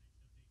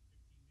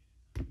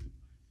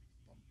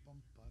 Bum,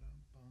 bum, ba-dum,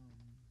 bum.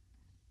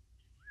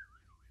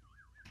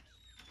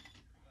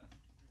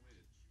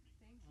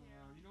 Thank you.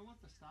 You know what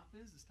the stop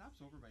is? The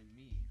stop's over by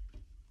me.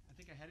 I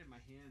think I had it in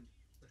my hand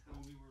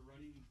when we were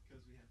running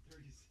because we had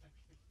 30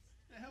 seconds.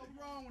 The hell's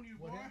wrong with you,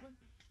 What boy? happened?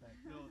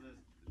 No,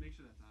 make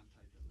sure that's on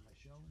tight. Am I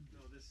showing?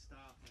 No, this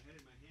stop. I had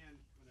it in my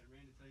hand when I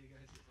ran to tell you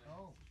guys that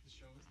the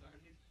show was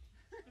starting.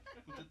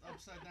 Put it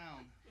upside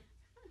down.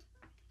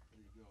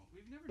 There you go.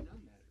 We've never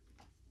done that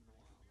in a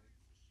while. Like,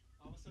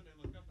 all of a sudden I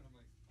look up and I'm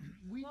like,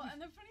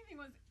 and the funny thing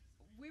was,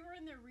 we were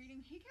in there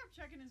reading. He kept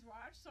checking his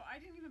watch, so I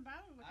didn't even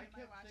bother looking at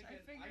my watch. I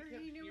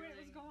figured he knew what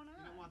was going on.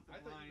 You don't want the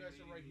I thought you guys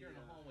were right here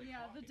in the hallway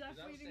Yeah, talking. the deaf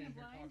 'cause I was reading the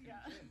standing blind, here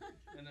yeah. talking to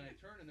Jim, and then I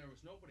turned and there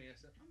was nobody. I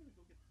said, I'm going to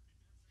go get...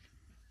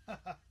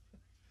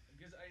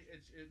 Because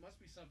it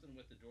must be something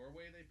with the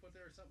doorway they put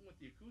there or something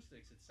with the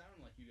acoustics. It sounded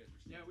like you guys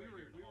were standing we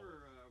right here in the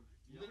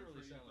hallway.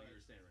 Literally sounded like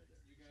you were standing right there.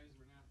 You guys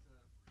were not.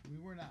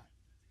 We were not.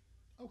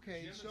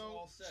 Okay, Jim is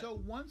all set. so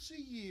once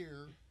a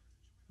year,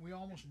 we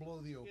almost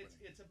blow the opening.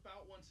 It's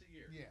about once a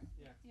year. Yeah.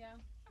 Yeah,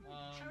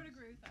 I would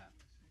agree with that.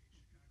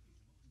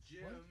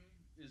 Jim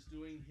is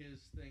doing his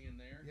thing in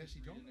there. Yes,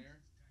 he told in me. there.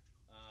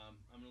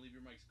 I'm going to leave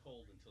your mics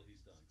cold until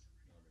he's done.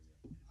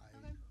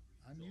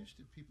 I'm used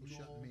to people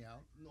shutting me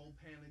out. No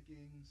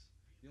panickings.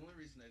 The only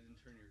reason I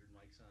didn't turn your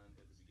mics on at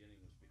the beginning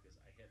was because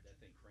I had that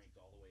thing cranked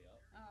all the way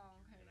up.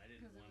 Oh, okay. And I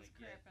didn't want to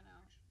get.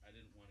 I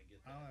didn't want to get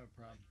that I don't have a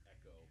problem.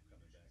 echo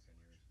coming back on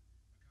yours.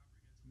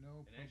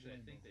 No And actually,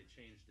 I think problemo. they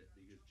changed it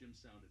because Jim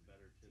sounded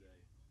better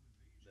today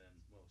than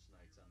most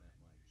nights on that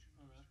mic.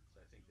 All right.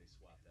 So I think they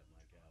swapped that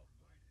mic out.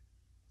 But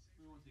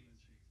We won't take any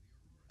chances.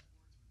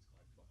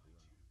 I fuck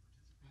around.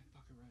 I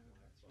fuck around.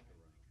 I fuck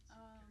around.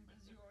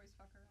 Because you always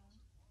fuck around.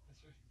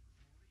 That's right.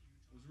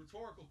 It was a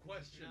rhetorical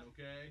question,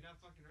 okay? You're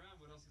not fucking around.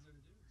 What else is there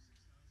to do?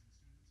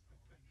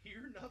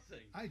 Hear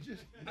nothing. I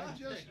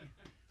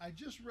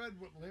just read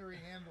what Larry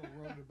Andel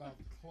wrote about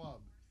the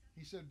club.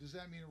 He said, "Does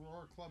that mean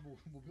Aurora Club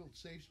will build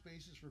safe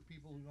spaces for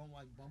people who don't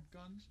like bump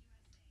guns?"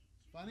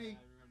 Funny,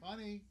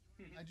 funny.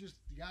 I just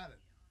got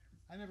it.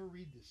 I never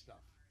read this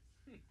stuff.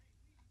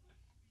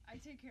 I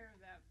take care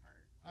of that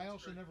part. I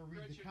also never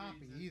read the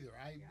copy either.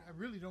 I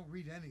really don't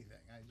read anything.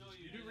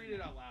 You do read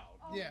it out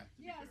loud. Oh, yeah.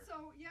 Yeah.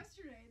 So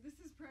yesterday,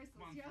 this is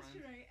priceless.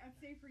 Yesterday at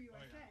Safer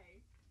USA,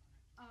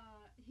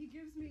 he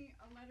gives me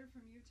a letter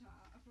from Utah,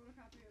 a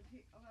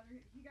photocopy of a letter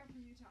he got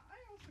from Utah.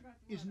 I also got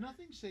the Is letter.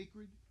 nothing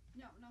sacred?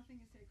 No, nothing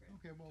is sacred.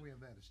 Okay, well, we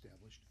have that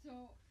established.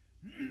 So,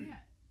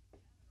 yeah.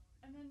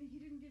 And then he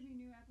didn't give me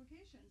new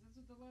applications. That's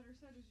what the letter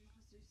said, is you're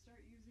supposed to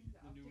start using the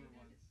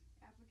updated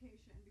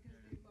application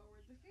because they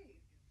lowered the fee.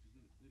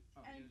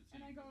 And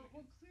I go,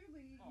 well,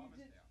 clearly you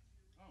did.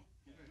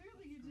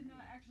 Clearly you did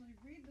not actually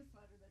read this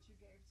letter that you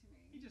gave to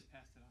me. He just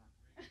passed it on.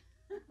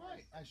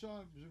 Right. I saw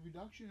it was a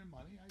reduction in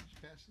money. I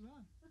just passed it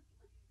on.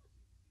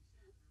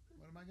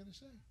 What am I going to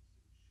say?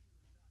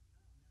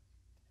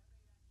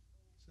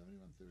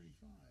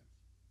 7135.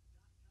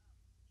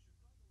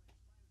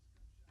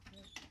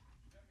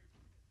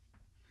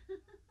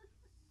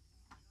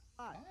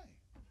 Hi.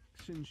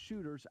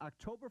 Shooters,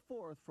 October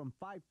 4th from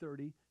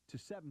 5:30 to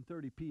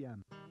 7:30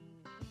 p.m.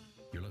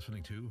 You're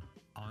listening to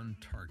On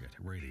Target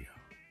Radio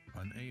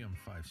on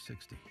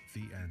AM560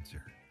 The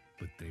Answer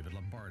with David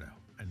Lombardo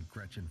and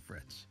Gretchen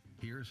Fritz.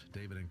 Here's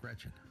David and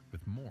Gretchen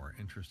with more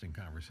interesting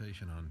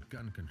conversation on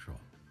gun control,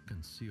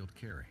 concealed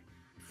carry,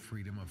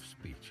 freedom of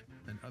speech,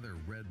 and other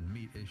red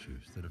meat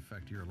issues that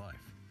affect your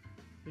life.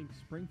 Think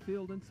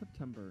Springfield in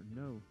September.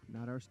 No,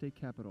 not our state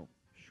capital.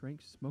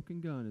 Schrank's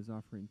Smoking Gun is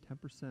offering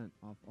 10%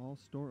 off all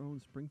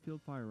store-owned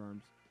Springfield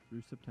firearms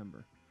through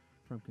September,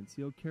 from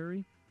concealed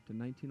carry to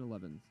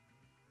 1911s.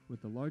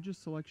 With the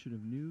largest selection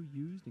of new,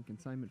 used, and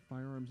consignment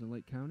firearms in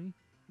Lake County,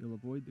 you'll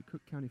avoid the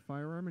Cook County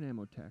firearm and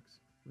ammo tax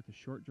with a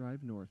short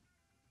drive north.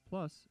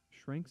 Plus,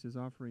 Schrank's is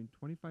offering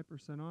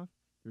 25% off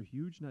their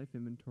huge knife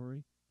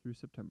inventory through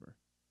September.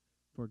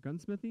 For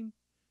gunsmithing,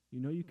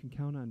 you know you can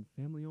count on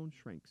family-owned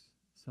Schrank's.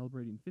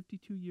 Celebrating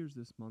 52 years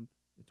this month,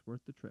 it's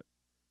worth the trip.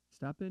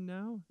 Stop in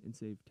now and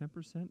save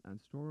 10% on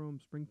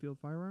store-owned Springfield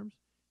firearms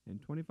and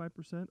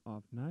 25%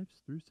 off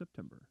knives through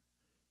September.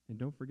 And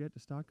don't forget to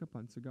stock up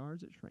on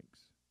cigars at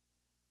Schrank's.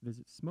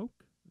 Visit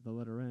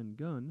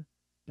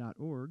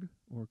smoke_gun.org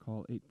or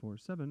call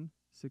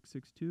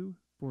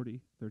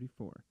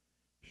 847-662-4034.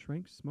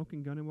 Schrank's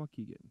Smoking Gun in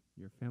Waukegan,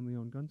 your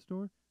family-owned gun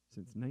store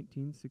since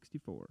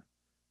 1964.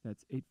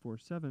 That's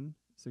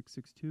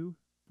 847-662-4034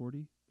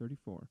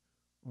 or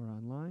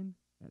online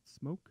at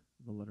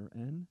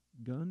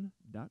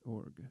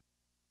smoke_gun.org.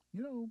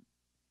 You know,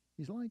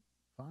 he's like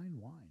fine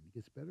wine. It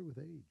gets better with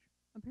age.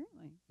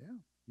 Apparently. Yeah,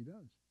 he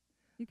does.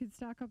 You could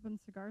stock up on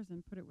cigars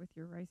and put it with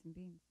your rice and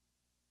beans.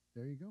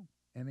 There you go.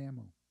 And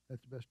ammo.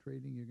 That's the best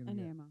trading you're going to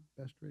get. And ammo.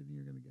 Best trading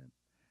you're going to get.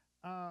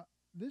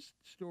 This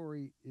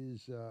story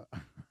is,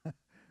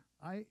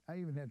 I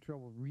even had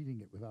trouble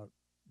reading it without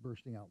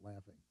bursting out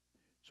laughing.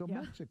 So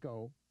Yeah.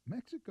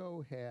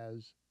 Mexico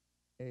has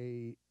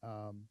a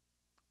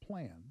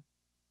plan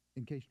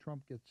in case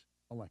Trump gets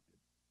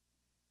elected.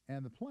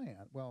 And the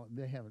plan, well,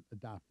 they haven't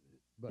adopted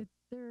it, but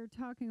They're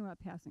talking about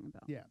passing a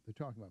bill. yeah, they're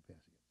talking about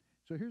passing it.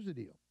 So here's the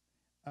deal.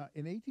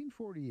 In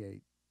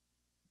 1848,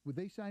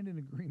 they signed an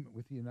agreement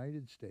with the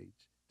United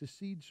States to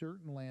cede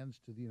certain lands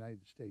to the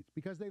United States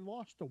because they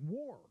lost a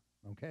war,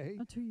 okay?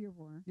 A 2-year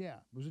war. Yeah,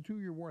 it was a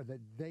 2-year war that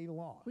they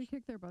lost. We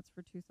kicked their butts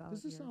for 2 solid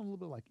Does this years. sound a little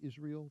bit like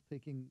Israel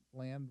taking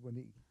land when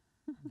the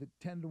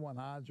 10-to-1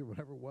 odds or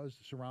whatever it was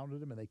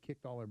surrounded them and they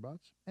kicked all their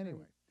butts?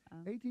 Anyway,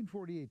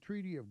 1848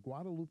 Treaty of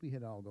Guadalupe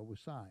Hidalgo was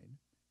signed,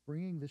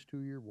 bringing this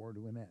 2-year war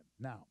to an end.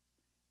 Now,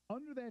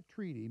 under that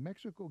treaty,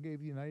 Mexico gave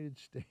the United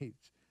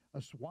States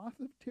a swath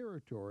of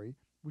territory,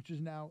 which is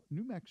now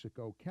New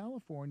Mexico,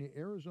 California,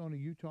 Arizona,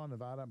 Utah,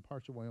 Nevada, and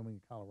parts of Wyoming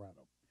and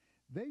Colorado.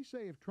 They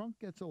say if Trump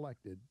gets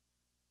elected,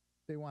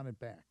 they want it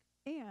back.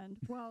 And,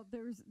 well,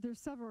 there's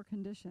several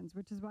conditions,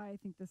 which is why I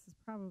think this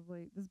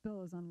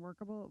bill is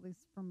unworkable, at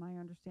least from my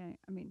understanding.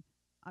 I mean,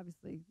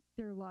 obviously,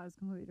 their law is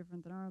completely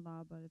different than our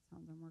law, but it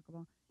sounds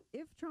unworkable.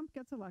 If Trump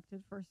gets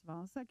elected, first of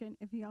all. Second,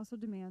 if he also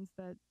demands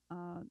that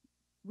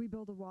we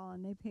build a wall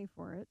and they pay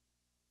for it.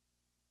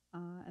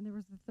 And there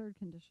was the third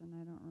condition.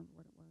 I don't remember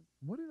what it was.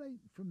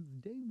 From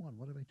day one,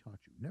 what have I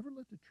taught you? Never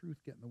let the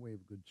truth get in the way of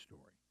a good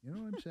story. You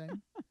know what I'm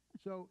saying?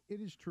 So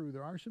it is true.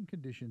 There are some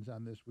conditions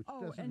on this which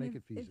doesn't make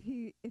it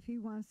feasible. If he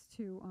wants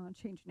to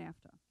change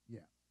NAFTA.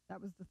 Yeah. That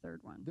was the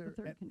third one, the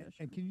third condition.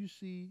 And can you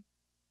see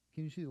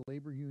the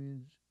labor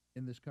unions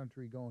in this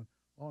country going,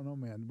 oh, no,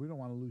 man, we don't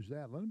want to lose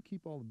that. Let them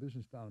keep all the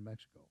business down in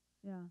Mexico.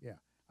 Yeah. Yeah.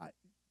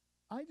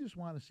 I just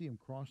want to see them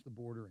cross the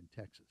border in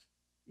Texas.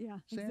 Yeah,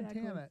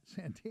 Santana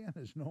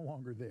is no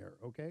longer there,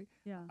 okay?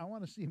 Yeah. I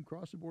want to see him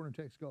cross the border in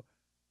Texas go,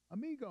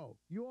 amigo,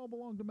 you all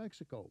belong to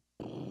Mexico.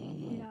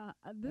 Yeah,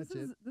 this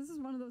is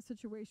one of those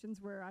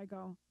situations where I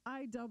go,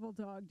 I double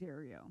dog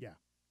dare you. Yeah.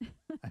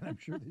 And I'm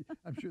sure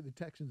the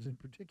Texans in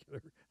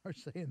particular are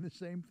saying the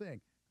same thing.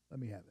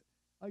 Let me have it.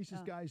 ISIS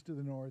guys to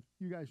the north,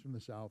 you guys from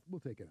the south, we'll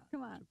take it out.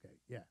 Come on. It's okay.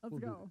 Yeah. Let's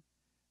go.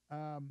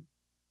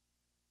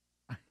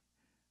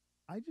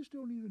 I just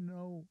don't even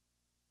know.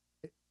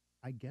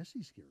 I guess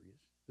he's serious.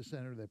 The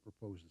senator that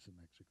proposed this in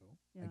Mexico.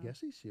 Yeah. I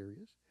guess he's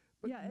serious.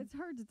 But yeah, it's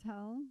hard to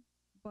tell,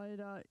 But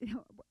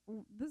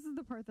this is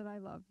the part that I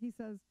love. He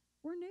says,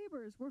 we're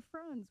neighbors, we're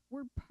friends,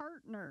 we're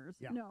partners.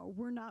 Yeah. No,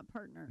 we're not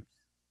partners.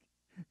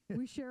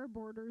 We share a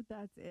border,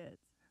 that's it.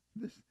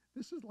 This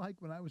is like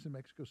when I was in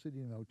Mexico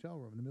City in the hotel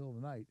room in the middle of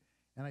the night,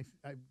 and I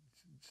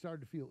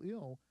started to feel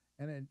ill,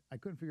 and then I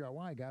couldn't figure out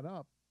why. I got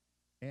up,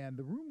 and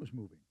the room was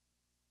moving.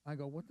 I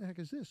go, what the heck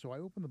is this? So I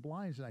open the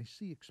blinds, and I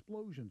see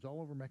explosions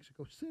all over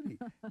Mexico City.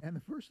 And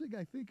the first thing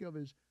I think of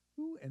is,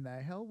 who in the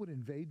hell would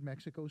invade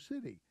Mexico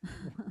City?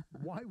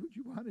 Why would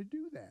you want to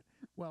do that?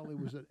 Well, it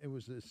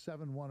was a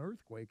 7.1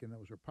 earthquake, and there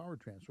was a power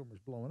transformers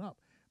blowing up.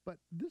 But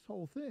this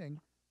whole thing,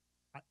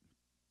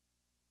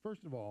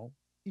 first of all,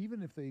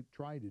 even if they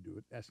try to do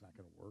it, that's not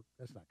going to work.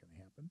 That's not going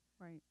to happen.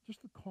 Right.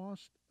 Just the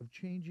cost of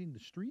changing the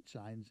street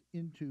signs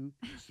into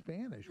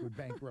Spanish would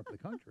bankrupt the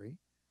country.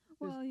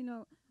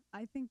 Well,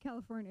 I think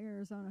California and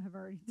Arizona have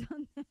already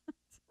done that.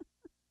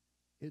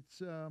 It's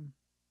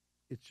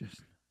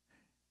just,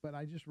 but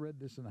I just read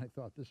this and I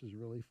thought this is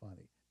really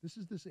funny. This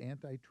is this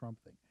anti-Trump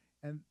thing.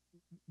 And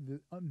the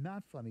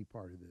not funny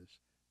part of this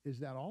is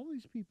that all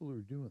these people who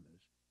are doing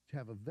this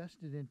have a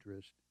vested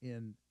interest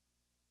in,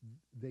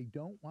 they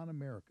don't want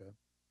America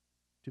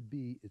to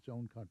be its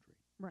own country.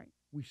 Right.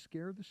 We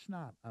scare the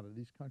snot out of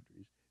these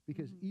countries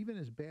because even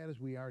as bad as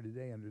we are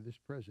today under this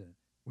president,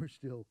 we're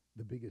still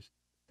the biggest,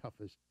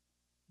 toughest,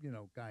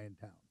 guy in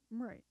town.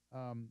 Right.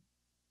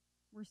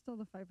 We're still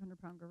the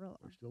 500-pound gorilla.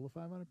 We're still a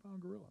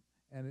 500-pound gorilla.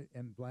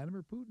 And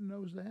Vladimir Putin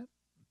knows that,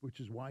 which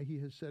is why he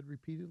has said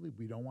repeatedly,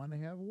 we don't want to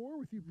have a war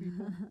with you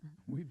people.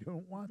 We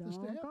don't want this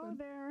to happen. Don't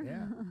go there.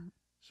 Yeah.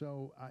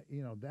 So,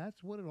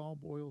 that's what it all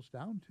boils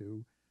down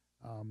to.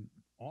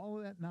 All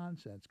of that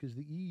nonsense, because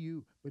the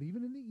EU, but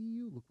even in the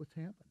EU, look what's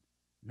happened.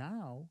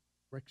 Now,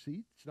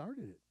 Brexit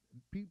started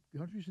it.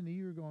 Countries in the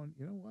EU are going,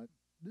 you know what?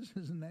 This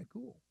isn't that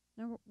cool.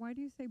 Now, why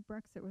do you say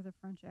Brexit with a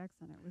French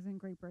accent? It was in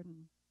Great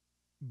Britain.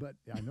 But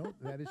I know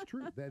that is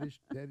true.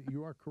 That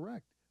you are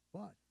correct.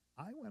 But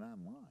I went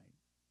online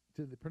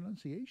to the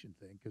pronunciation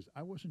thing because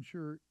I wasn't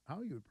sure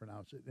how you would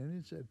pronounce it, and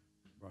it said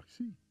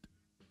Brexit.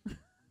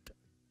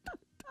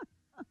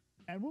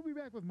 And we'll be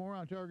back with more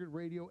on Target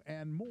Radio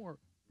and more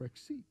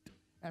Brexit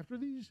after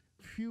these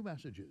few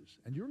messages.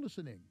 And you're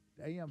listening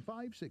to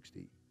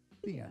AM560,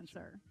 The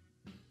Answer.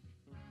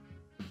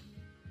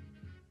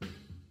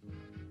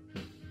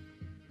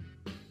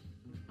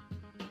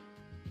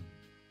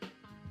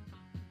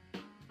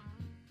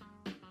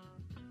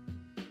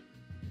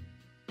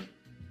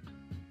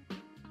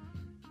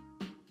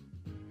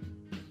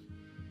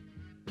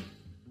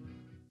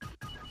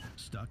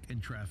 Stuck in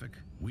traffic?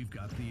 We've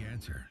got the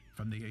answer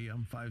from the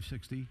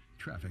AM560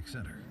 Traffic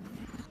Center.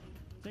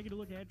 Taking a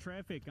look at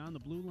traffic on the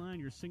Blue Line,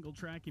 you're single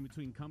tracking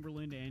between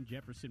Cumberland and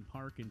Jefferson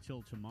Park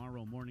until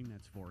tomorrow morning.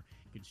 That's for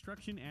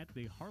construction at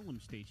the Harlem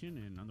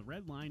Station. And on the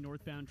Red Line,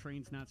 northbound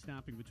trains not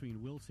stopping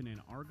between Wilson and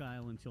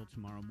Argyle until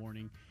tomorrow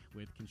morning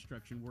with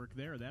construction work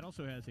there. That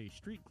also has a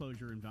street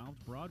closure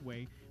involved,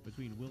 Broadway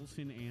between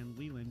Wilson and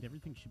Leland.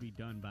 Everything should be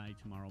done by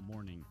tomorrow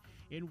morning.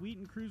 In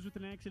Wheaton, crews with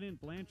an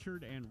accident,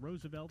 Blanchard and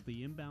Roosevelt,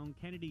 the inbound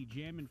Kennedy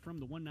jamming from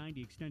the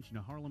 190 extension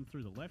to Harlem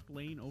through the left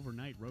lane,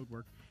 overnight road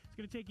work. It's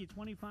going to take you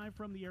 25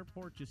 from the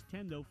airport, just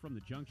 10, though, from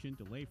the junction,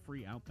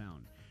 delay-free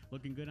outbound.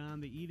 Looking good on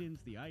the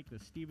Edens, the Ike, the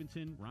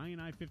Stevenson, Ryan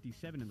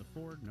I-57, and the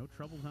Ford. No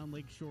troubles on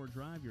Lakeshore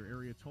Drive, your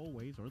area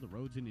tollways, or the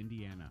roads in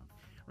Indiana.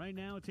 Right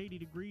now, it's 80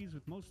 degrees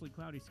with mostly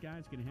cloudy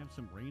skies. Going to have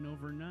some rain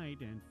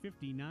overnight, and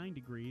 59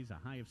 degrees,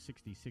 a high of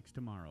 66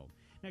 tomorrow.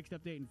 Next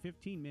update in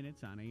 15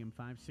 minutes on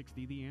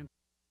AM560 The Answer.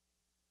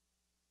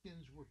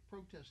 Were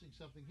protesting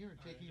something here and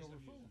taking over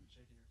phones.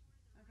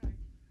 Okay.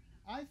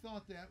 I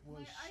thought that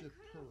was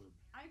superb.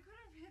 I could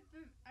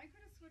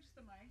have switched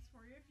the mics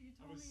for you if you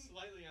told me. I was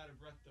slightly out of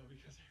breath though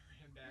because I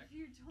ran back. If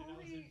you told and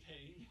I was me, in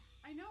pain.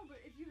 I know, but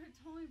if you had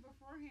told me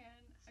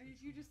beforehand, if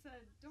you just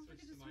said, "Don't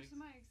forget to switch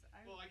the mics,"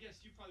 Well, I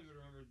guess you probably would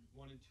have remembered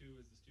 1 and 2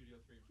 as the studio,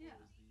 3 and 4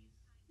 as these.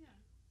 Yeah.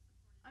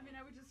 I mean,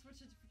 I would just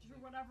switch it to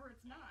whatever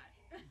it's not.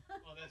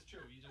 Well, that's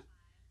true. You just.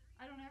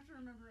 I don't have to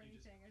remember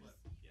anything. I just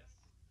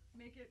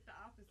make it the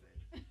opposite.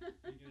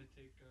 Are you gonna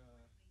take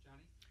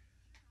Johnny?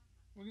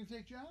 We're gonna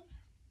take John.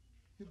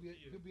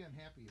 He'll be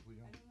unhappy if we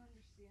don't. I don't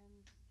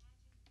understand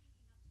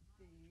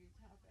the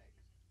topic.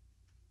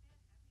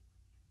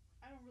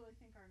 I don't really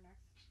think our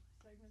next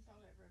segment's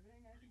all that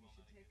riveting. I think you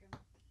should take him.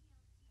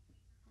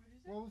 What did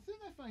you say? Well, the thing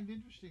I find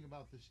interesting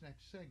about this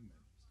next segment,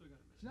 Still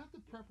got a minute. it's not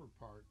the prepper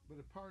part, but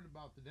a part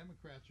about the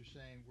Democrats are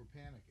saying we're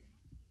panicking.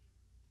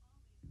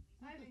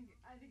 I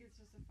think it's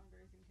just a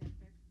fundraising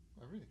tactic.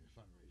 Everything is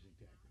fundraising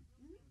tactic.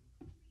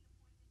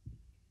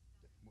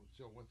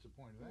 So what's the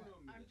point of that?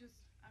 I'm just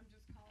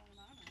calling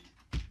them out on it.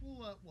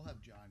 We'll have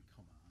John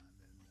come on,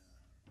 and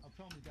I'll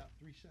tell him he got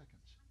 3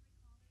 seconds.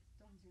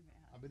 Don't do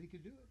that. I bet he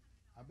could do it.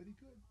 I bet he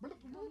could.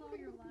 He'll know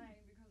you're lying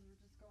because we're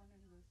just going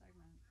into the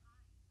segment.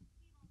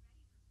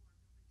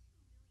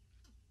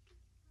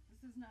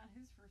 This is not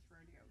his first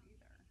rodeo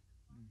either.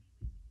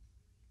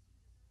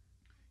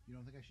 You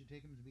don't think I should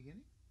take him at the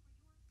beginning?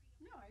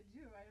 No, I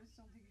do. I just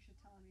don't think you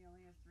should tell him he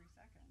only has 3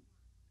 seconds.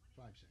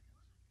 5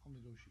 seconds. I'll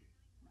negotiate.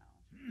 No.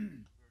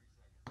 30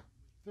 seconds.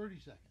 30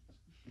 seconds.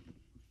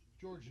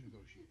 George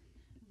negotiated.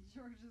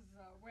 George is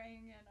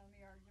weighing in on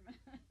the argument.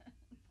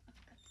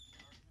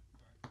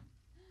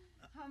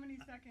 How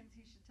many seconds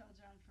he should tell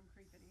John from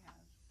Crete that he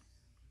has?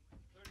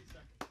 30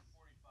 seconds.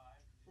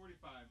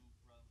 45.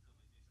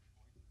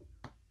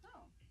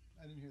 Oh.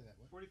 I didn't hear that.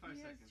 What? 45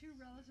 he seconds. has 2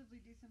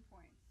 relatively decent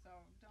points, so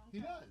don't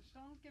He does.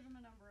 Don't give him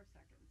a number of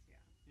seconds. Yeah.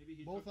 Maybe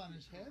he both took on the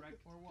his head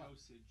correct or what?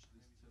 Dosage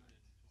tonight.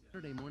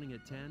 Saturday morning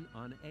at 10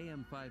 on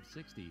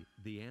AM560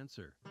 The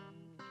Answer.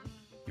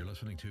 You're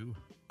listening to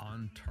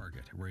On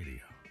Target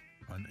Radio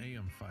on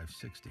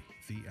AM560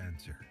 The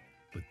Answer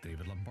with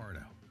David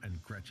Lombardo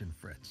and Gretchen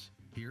Fritz.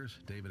 Here's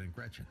David and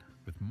Gretchen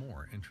with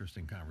more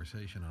interesting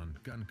conversation on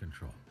gun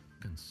control,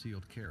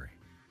 concealed carry,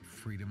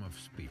 freedom of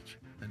speech,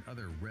 and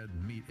other red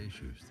meat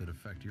issues that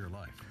affect your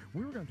life.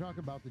 We were going to talk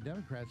about the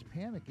Democrats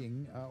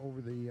panicking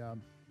over the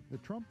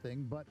Trump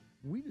thing, but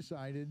we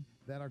decided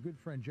that our good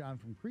friend John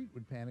from Crete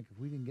would panic if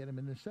we didn't get him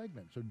in this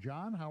segment. So,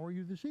 John, how are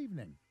you this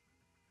evening?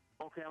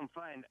 Okay, I'm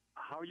fine.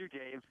 How are you,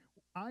 Dave?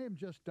 I am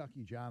just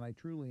ducky, John. I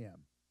truly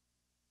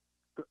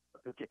am.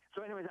 Okay.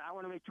 So, anyways, I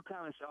want to make 2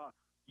 comments.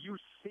 You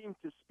seem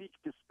to speak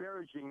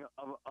disparaging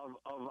of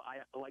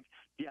like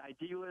the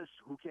idealists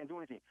who can't do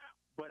anything.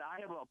 But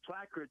I have a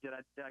placard that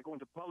I go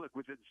into public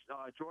with. It's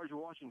George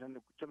Washington,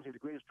 the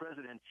greatest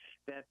president,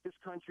 that this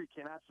country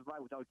cannot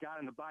survive without God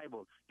and the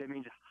Bible. That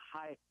means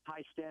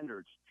high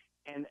standards.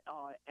 And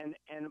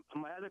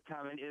my other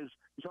comment is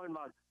you're talking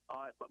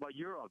about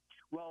Europe.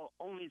 Well,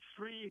 only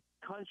 3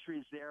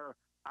 countries there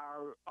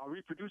are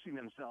reproducing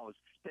themselves.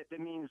 That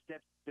means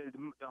that the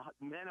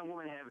men and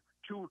women have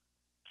two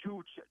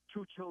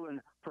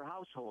children per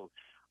household.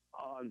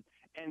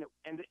 And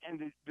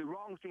the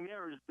wrong thing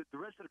there is that the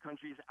rest of the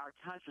countries are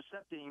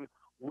contracepting,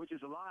 which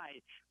is a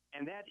lie,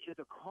 and that is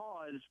the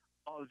cause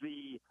of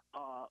the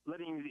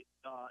letting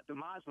the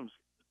Muslims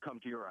come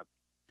to Europe.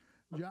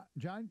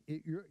 John,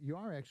 you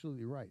are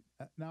absolutely right.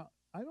 Now,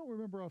 I don't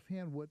remember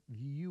offhand what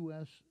the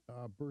U.S.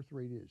 Birth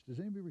rate is. Does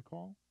anybody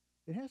recall?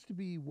 It has to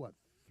be, what,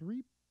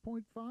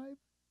 3.5?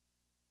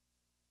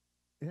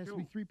 It has to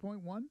be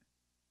 3.1?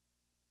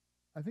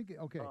 I think,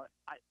 okay.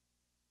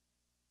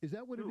 Is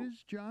that what it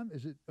is, John?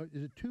 Is it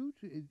 2?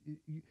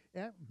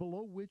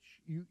 Below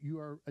which you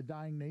are a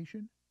dying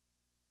nation?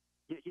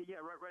 Yeah,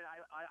 right.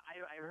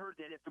 I heard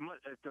that if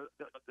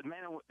the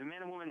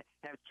man and woman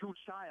have 2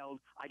 child,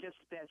 I guess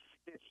that's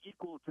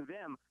equal to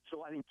them.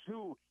 So I think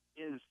 2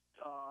 is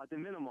the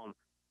minimum.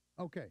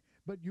 Okay,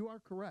 but you are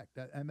correct,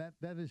 and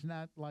that is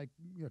not like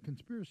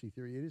conspiracy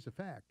theory. It is a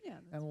fact. Yeah,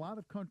 and a lot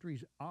of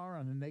countries are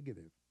on a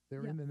negative.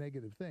 They're in the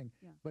negative thing.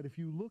 Yeah. But if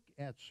you look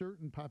at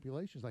certain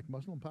populations, like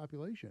Muslim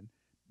population,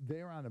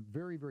 they're on a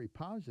very, very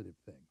positive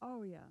thing.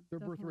 Oh, yeah. Their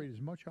birth rate is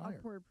much higher.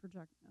 Upward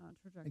trajectory.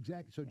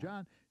 Exactly. So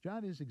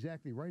John is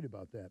exactly right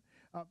about that.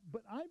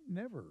 But I've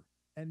never,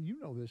 and you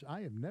know this,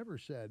 I have never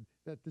said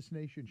that this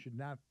nation should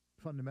not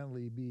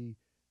fundamentally be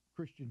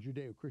Christian,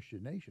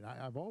 Judeo-Christian nation.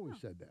 I've always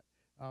said that.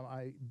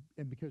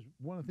 And because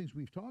one of the things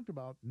we've talked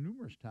about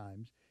numerous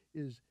times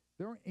is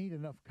there ain't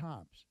enough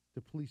cops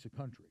to police a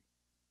country.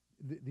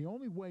 The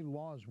only way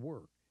laws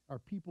work are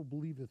people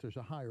believe that there's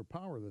a higher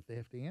power that they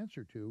have to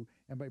answer to,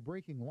 and by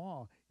breaking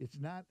law, it's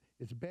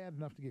bad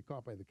enough to get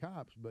caught by the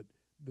cops, but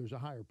there's a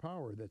higher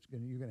power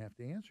you're going to have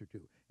to answer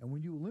to. And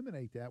when you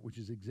eliminate that, which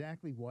is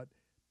exactly what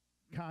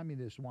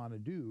communists want to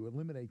do,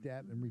 eliminate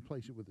that and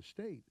replace it with a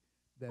state,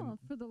 then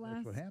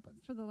that's what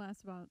happens. For the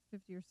last about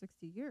 50 or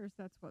 60 years,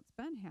 that's what's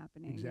been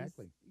happening.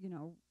 Exactly. Is,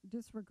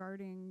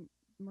 disregarding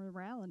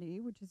morality,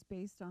 which is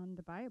based on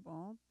the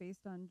Bible,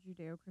 based on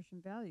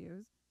Judeo-Christian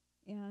values,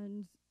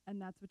 and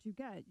that's what you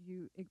get.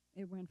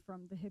 It went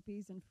from the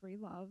hippies and free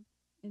love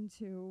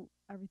into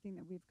everything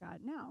that we've got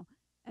now.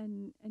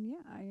 And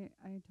yeah, I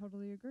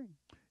totally agree.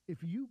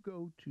 If you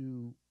go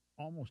to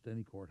almost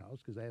any courthouse,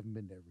 because I haven't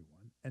been to every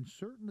one, and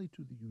certainly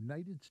to the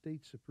United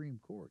States Supreme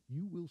Court,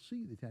 you will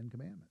see the 10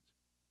 Commandments.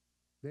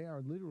 They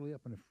are literally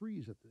up in a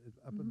frieze up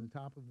in the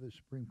top of the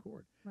Supreme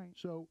Court. Right.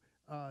 So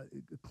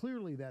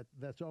clearly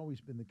that's always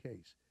been the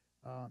case.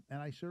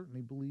 And I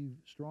certainly believe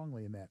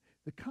strongly in that.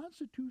 The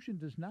Constitution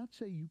does not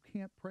say you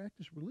can't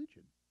practice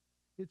religion.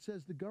 It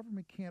says the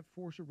government can't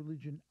force a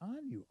religion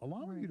on you.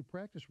 Allowing you to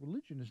practice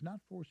religion is not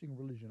forcing a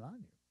religion on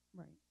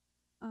you.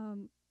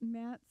 Right.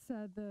 Matt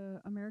said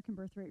the American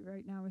birth rate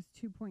right now is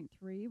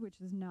 2.3, which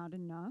is not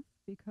enough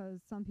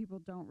because some people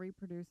don't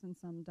reproduce and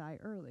some die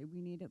early.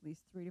 We need at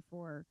least 3 to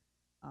 4,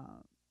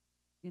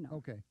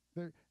 Okay.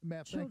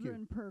 Matt,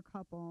 children per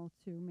couple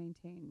to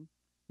maintain.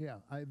 Yeah,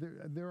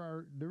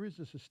 there is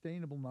a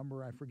sustainable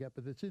number, I forget,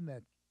 but it's in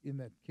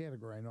that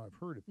category. I know I've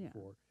heard it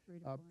before. 3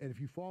 to 4. And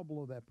if you fall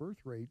below that birth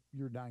rate,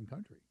 you're a dying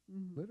country.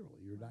 Mm-hmm. Literally,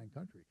 you're a dying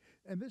country.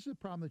 And this is a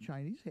problem the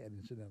Chinese had,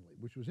 incidentally,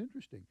 which was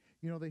interesting.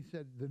 They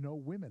said the no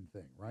women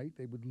thing, right?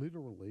 They would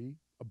literally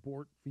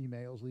abort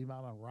females, leave them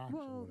out on rocks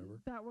or whatever.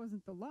 That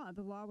wasn't the law.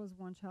 The law was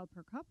 1 child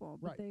per couple.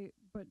 But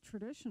but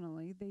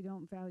traditionally, they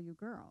don't value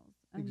girls.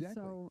 And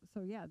exactly.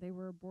 So yeah, they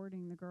were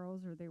aborting the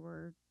girls or they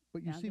were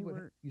But you Yeah, see they what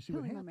were you see what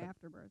killing happened. them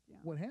after birth. Yeah.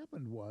 What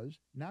happened was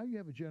now you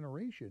have a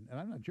generation, and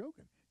I'm not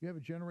joking. You have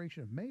a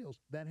generation of males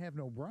that have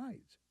no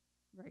brides.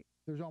 Right.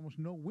 There's almost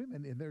no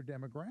women in their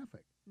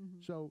demographic.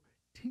 Mhm. So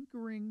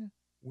tinkering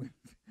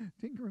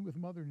with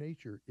Mother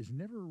Nature is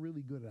never a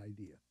really good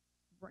idea.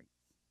 Right.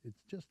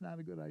 It's just not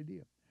a good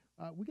idea.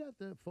 We got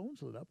the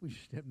phones lit up. We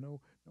just have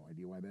no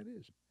idea why that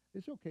is.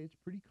 It's okay. It's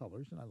pretty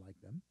colors, and I like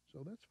them,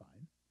 so that's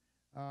fine.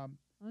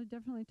 Well, it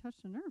definitely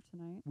touched a nerve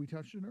tonight. We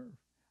touched a nerve.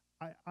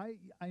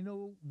 I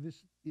know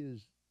this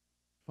is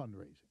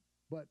fundraising,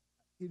 but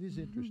it is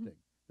interesting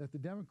that the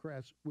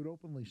Democrats would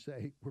openly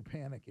say, we're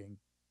panicking,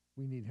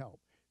 we need help.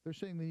 They're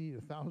saying they need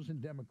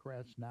 1,000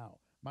 Democrats now.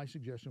 My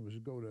suggestion was to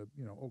go to,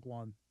 Oak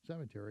Lawn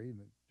Cemetery and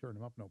turn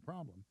them up, no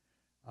problem.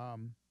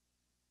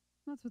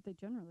 That's what they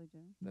generally do.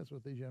 That's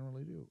what they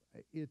generally do.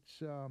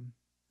 It's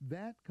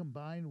that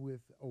combined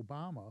with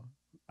Obama.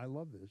 I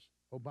love this.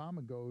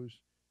 Obama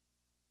goes,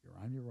 you're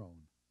on your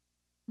own.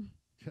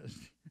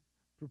 Just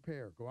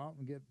prepare. Go out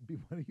and be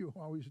one of you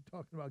always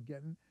talking about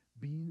getting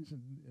beans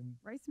and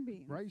rice and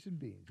beans. Rice and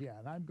beans, yeah.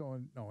 And I'm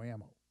going, no,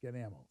 ammo. Get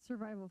ammo.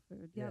 Survival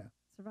food. Yep. Yeah.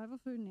 Survival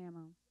food and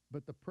ammo.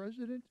 But the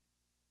President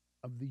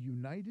of the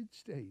United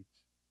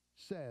States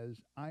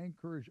says, I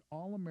encourage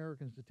all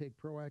Americans to take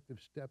proactive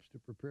steps to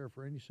prepare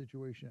for any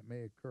situation that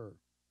may occur.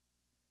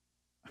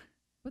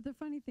 But the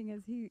funny thing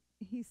is he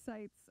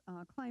cites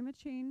climate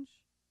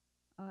change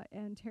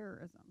and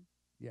terrorism.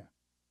 Yeah.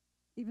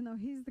 Even though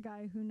he's the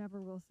guy who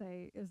never will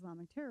say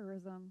Islamic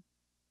terrorism,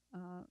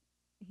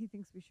 he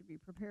thinks we should be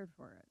prepared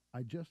for it.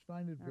 I just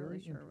find it Not very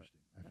really sure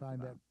interesting. what I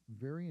find that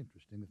very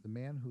interesting that the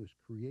man who has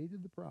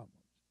created the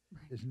problems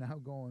is now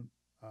going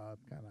kind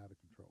of out of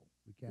control.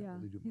 We can't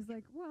really do much. He's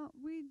like, well,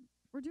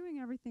 we're doing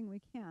everything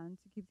we can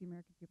to keep the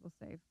American people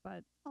safe,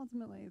 but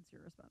ultimately it's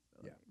your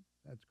responsibility. Yeah,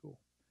 that's cool.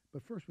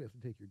 But first we have to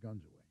take your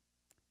guns away.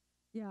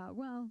 Yeah,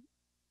 well,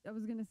 I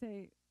was going to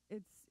say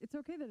it's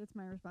okay that it's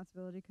my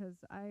responsibility because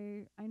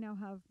I now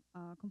have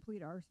a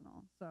complete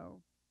arsenal,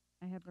 so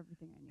I have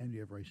everything I need. And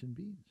you have rice and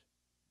beans.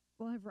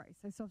 Well, I have rice.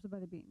 I still have to buy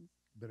the beans.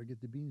 Better get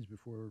the beans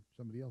before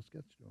somebody else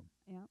gets to them.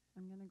 Yeah,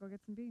 I'm going to go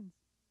get some beans.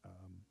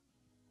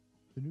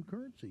 The new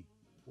currency,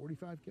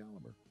 45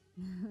 caliber.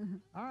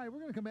 All right, we're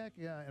going to come back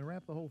and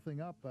wrap the whole thing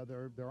up.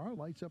 There are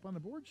lights up on the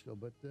board still,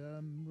 but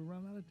we're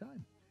running out of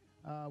time.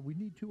 We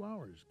need 2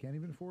 hours. Can't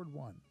even afford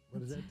one. What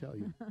does that tell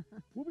you?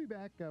 We'll be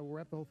back. We'll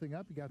wrap the whole thing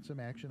up. You got some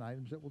action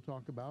items that we'll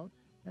talk about.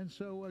 And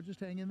so just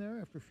hang in there.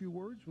 After a few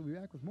words, we'll be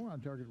back with more on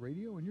Target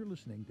Radio, and you're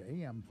listening to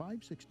AM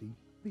 560,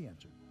 The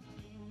Answer.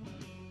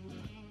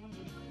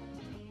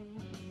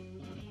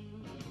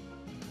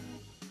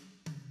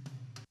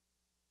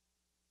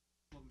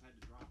 Had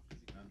to drop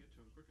because he couldn't get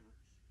to him quick enough.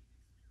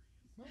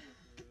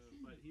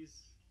 But he's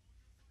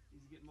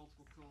getting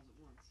multiple calls at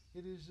once.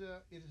 It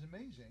is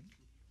amazing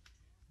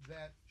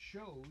that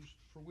shows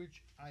for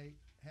which I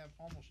have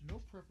almost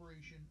no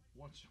preparation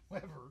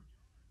whatsoever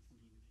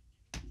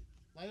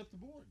light up the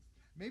board.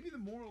 Maybe the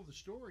moral of the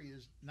story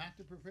is not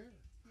to prepare.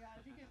 Yeah,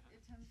 I think it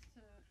tends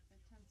to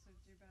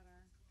do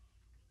better.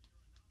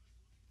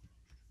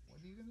 What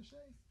are you going to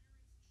say?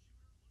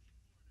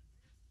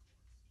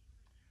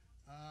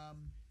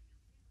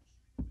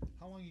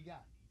 How long you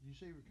got? Did you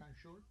say you were kind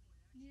of short?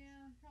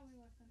 Yeah, probably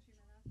less than 2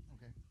 minutes.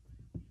 Okay.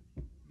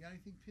 You got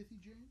anything pithy,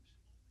 James?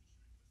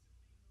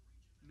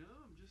 No,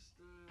 I'm just.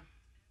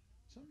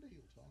 Someday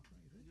you'll talk,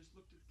 right? I just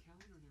looked at the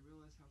calendar and I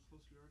realized how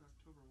close we are to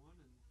October 1,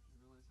 and I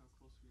realized how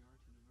close we are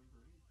to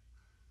November 8th.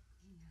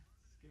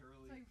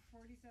 Scarily. It's like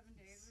 47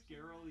 days or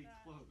scarily something like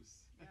that. Close.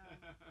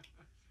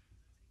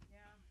 Yeah.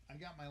 Yeah. I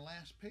got my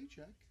last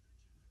paycheck.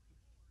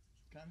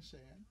 Kind of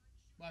sad.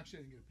 Well,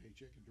 actually, I didn't get a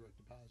paycheck in direct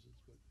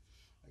deposits, but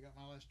I got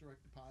my last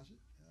direct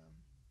deposit.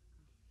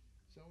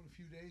 So in a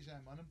few days,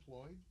 I'm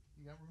unemployed.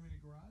 You got room in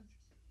the garage?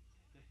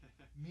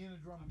 Me and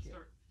a drum kit.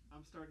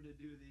 I'm starting to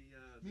do the.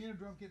 Me and a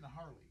drum kit and a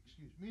Harley.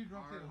 Excuse me. Me and a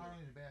drum kit and a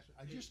Harley in a basket.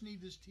 I just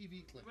need this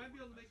TV clip. We might be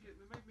able to make it.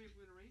 We might make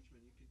an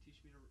arrangement. You can teach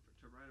me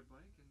to ride a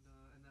bike, and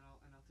then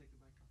I'll take the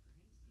bike off your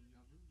hands, and you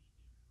have room.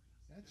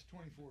 That's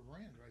 24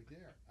 grand right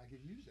there. I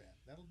could use that.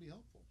 That'll be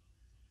helpful.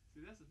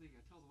 See, that's the thing.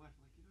 I tell the wife,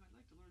 I'm like, I'd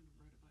like to learn to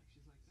ride a bike.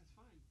 She's like, that's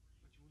fine,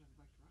 but you won't have a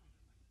bike to ride.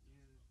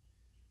 I'm like,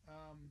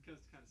 yeah. Because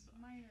it kind of sucks.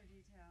 Minor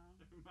detail.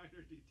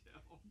 Minor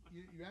detail.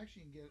 You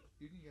actually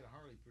can get a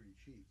Harley pretty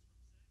cheap,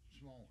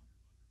 small one.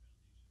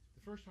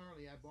 The first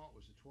Harley I bought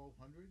was a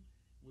 1200,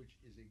 which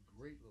is a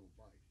great little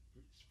bike.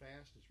 It's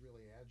fast. It's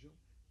really agile.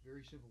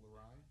 Very simple to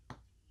ride.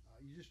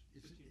 You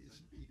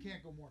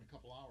can't go more than a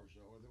couple hours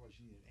though, otherwise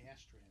you need an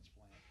ass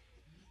transplant.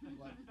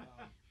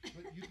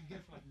 But you can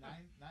get for like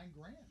nine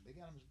grand. They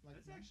got them like.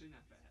 That's actually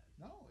not bad.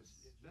 No,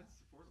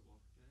 that's affordable.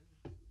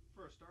 Yeah.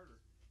 For a starter.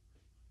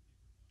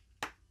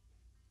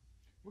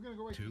 We're gonna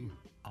go right to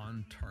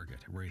On Target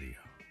Radio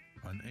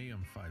on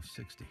AM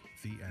 560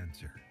 The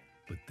Answer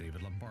with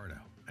David Lombardo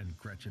and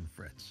Gretchen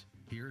Fritz.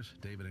 Here's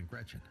David and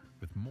Gretchen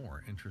with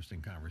more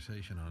interesting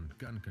conversation on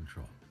gun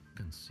control,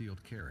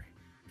 concealed carry,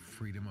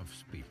 freedom of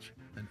speech,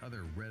 and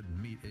other red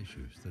meat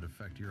issues that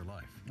affect your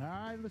life. All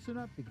right, listen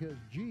up, because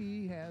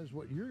G has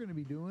what you're going to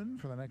be doing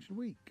for the next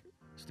week.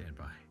 Stand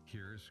by.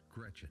 Here's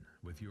Gretchen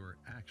with your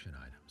action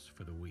items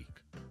for the week.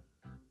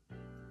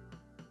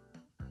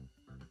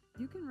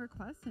 You can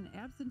request an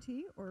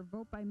absentee or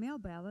vote by mail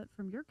ballot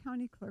from your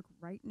county clerk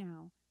right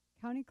now.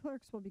 County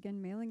clerks will begin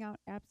mailing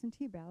out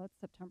absentee ballots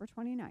September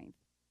 29th.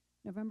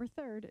 November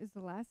 3rd is the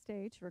last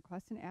day to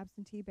request an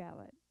absentee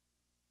ballot.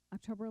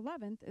 October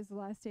 11th is the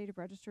last day to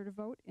register to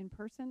vote in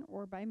person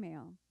or by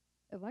mail.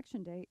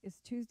 Election day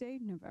is Tuesday,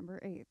 November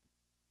 8th.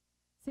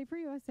 Safer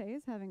USA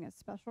is having a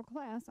special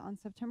class on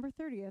September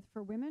 30th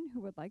for women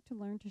who would like to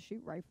learn to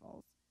shoot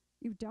rifles.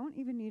 You don't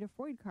even need a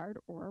FOID card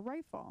or a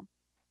rifle.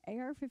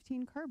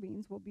 AR-15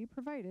 carbines will be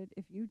provided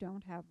if you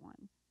don't have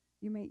one.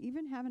 You may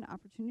even have an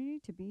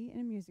opportunity to be in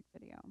a music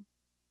video.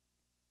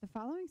 The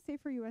following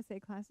Safer USA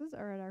classes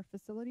are at our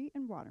facility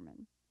in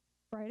Waterman.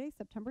 Friday,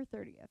 September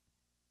 30th.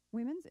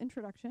 Women's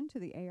Introduction to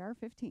the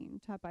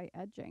AR-15, taught by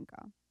Ed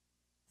Janka.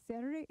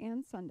 Saturday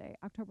and Sunday,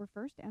 October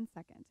 1st and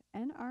 2nd,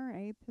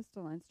 NRA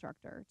Pistol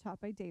Instructor, taught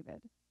by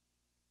David.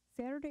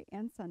 Saturday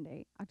and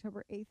Sunday,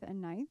 October 8th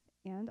and 9th,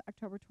 and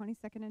October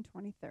 22nd and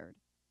 23rd,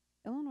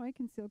 Illinois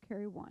Concealed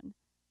Carry 1.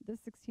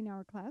 This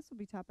 16-hour class will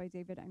be taught by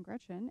David and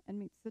Gretchen and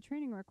meets the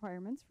training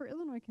requirements for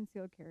Illinois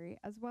Concealed Carry,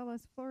 as well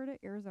as Florida,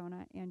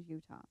 Arizona, and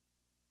Utah.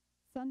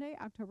 Sunday,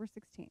 October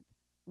 16th,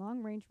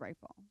 Long Range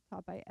Rifle,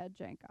 taught by Ed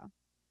Janka.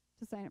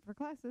 To sign up for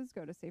classes,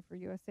 go to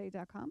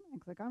saferusa.com and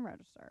click on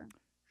Register.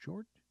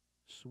 Short,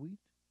 sweet,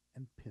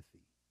 and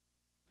pithy.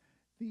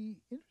 The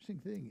interesting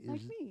thing is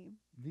Like me.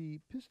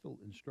 the pistol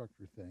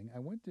instructor thing. I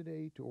went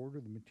today to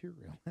order the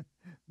material.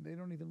 They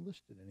don't even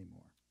list it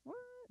anymore. What?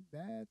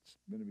 That's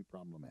going to be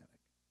problematic.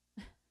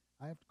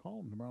 I have to call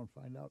them tomorrow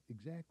and find out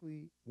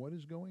exactly what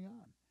is going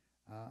on.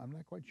 I'm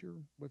not quite sure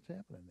what's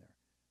happening there.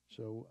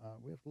 So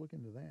we have to look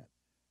into that.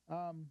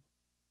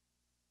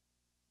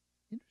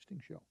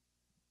 Interesting show.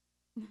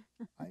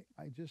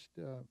 I just,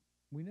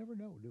 we never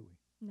know, do we?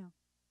 No.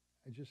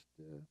 I just,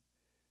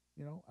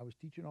 I was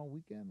teaching all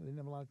weekend. I didn't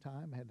have a lot of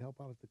time. I had to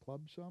help out at the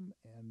club some.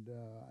 And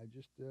I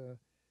just,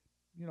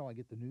 I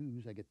get the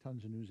news. I get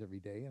tons of news every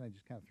day. And I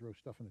just kind of throw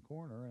stuff in the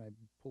corner. And I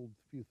pulled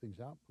a few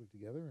things out, put it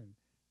together, and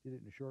did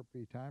it in a short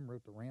period of time,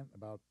 wrote the rant in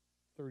about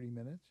 30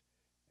 minutes,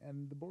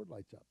 and the board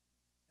lights up.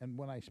 And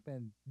when I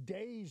spend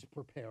days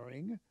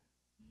preparing,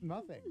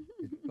 nothing.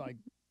 It's like...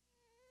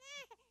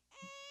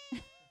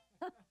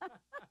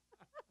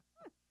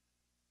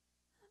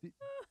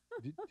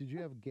 Did you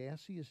have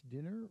gaseous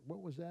dinner?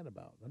 What was that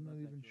about? I'm not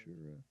even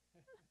sure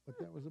what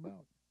that was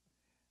about.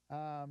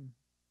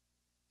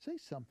 Say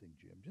something,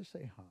 Jim. Just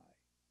say hi.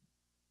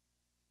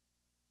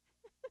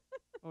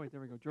 Oh, wait,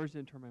 there we go. George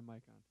didn't turn my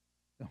mic on.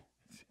 No.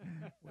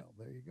 Well,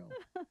 there you go.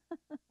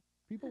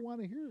 People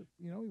want to hear,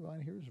 you want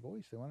to hear his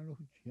voice. They want to know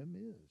who Jim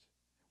is.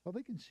 Well,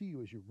 they can see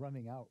you as you're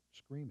running out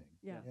screaming.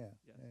 Yeah. Yeah.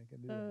 Yes. Yeah,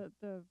 can do that.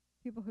 The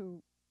people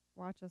who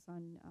watch us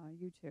on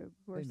YouTube,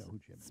 who They are know who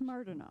Jim is.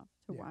 smart enough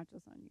to Yeah. watch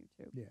us on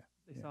YouTube. Yeah.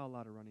 They saw a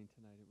lot of running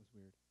tonight. It was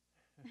weird.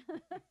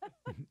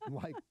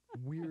 Like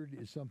weird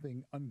is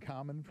something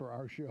uncommon for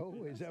our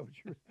show? Is that what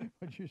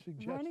you're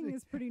suggesting? Running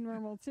is pretty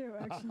normal too,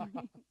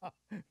 actually.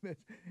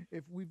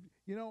 If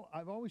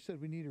I've always said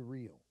we need a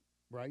reel,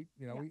 right?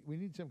 Yeah. We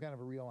need some kind of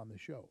a reel on the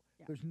show.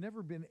 Yeah. There's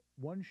never been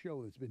one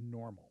show that's been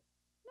normal.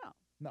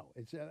 No,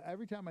 it's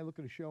every time I look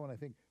at a show and I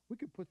think we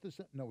could put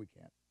this. No, we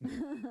can't.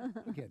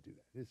 We can't do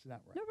that. It's not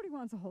right. Nobody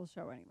wants a whole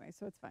show anyway,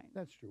 so it's fine.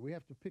 That's true. We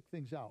have to pick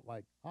things out.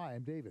 Like, hi,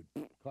 I'm David.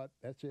 Cut.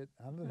 That's it.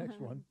 On to the next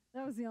one.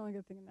 That was the only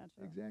good thing in that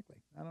show. Exactly.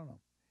 I don't know.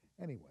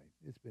 Anyway,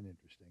 it's been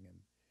interesting, and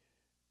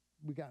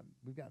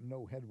we've got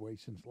no headway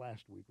since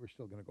last week. We're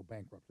still going to go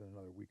bankrupt in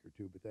another week or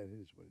two, but that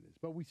is what it is.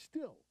 But we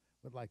still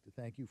would like to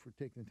thank you for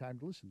taking the time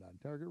to listen on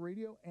Target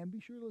Radio, and be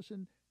sure to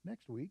listen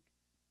next week,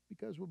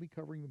 because we'll be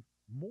covering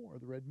more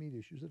of the red meat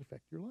issues that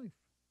affect your life.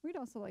 We'd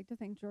also like to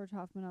thank George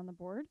Hoffman on the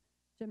board,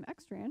 Jim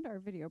Ekstrand, our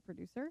video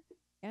producer,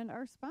 and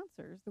our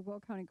sponsors, the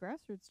Will County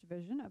Grassroots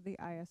Division of the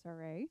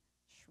ISRA,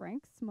 Schrank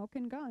Smoke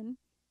and Gun,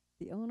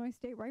 the Illinois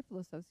State Rifle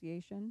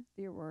Association,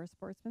 the Aurora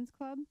Sportsman's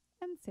Club,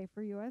 and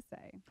Safer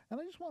USA. And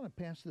I just want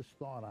to pass this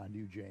thought on to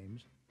you,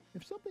 James.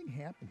 If something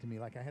happened to me,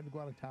 like I had to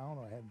go out of town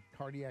or I had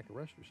cardiac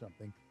arrest or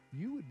something,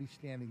 you would be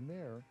standing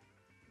there,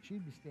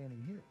 she'd be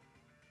standing here.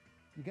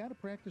 You got to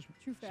practice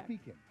speaking.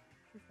 Speaking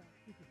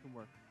can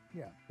work.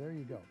 Yeah, there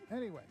you go.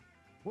 Anyway,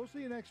 we'll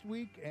see you next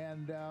week,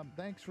 and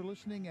thanks for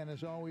listening. And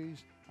as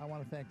always, I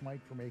want to thank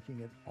Mike for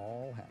making it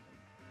all happen.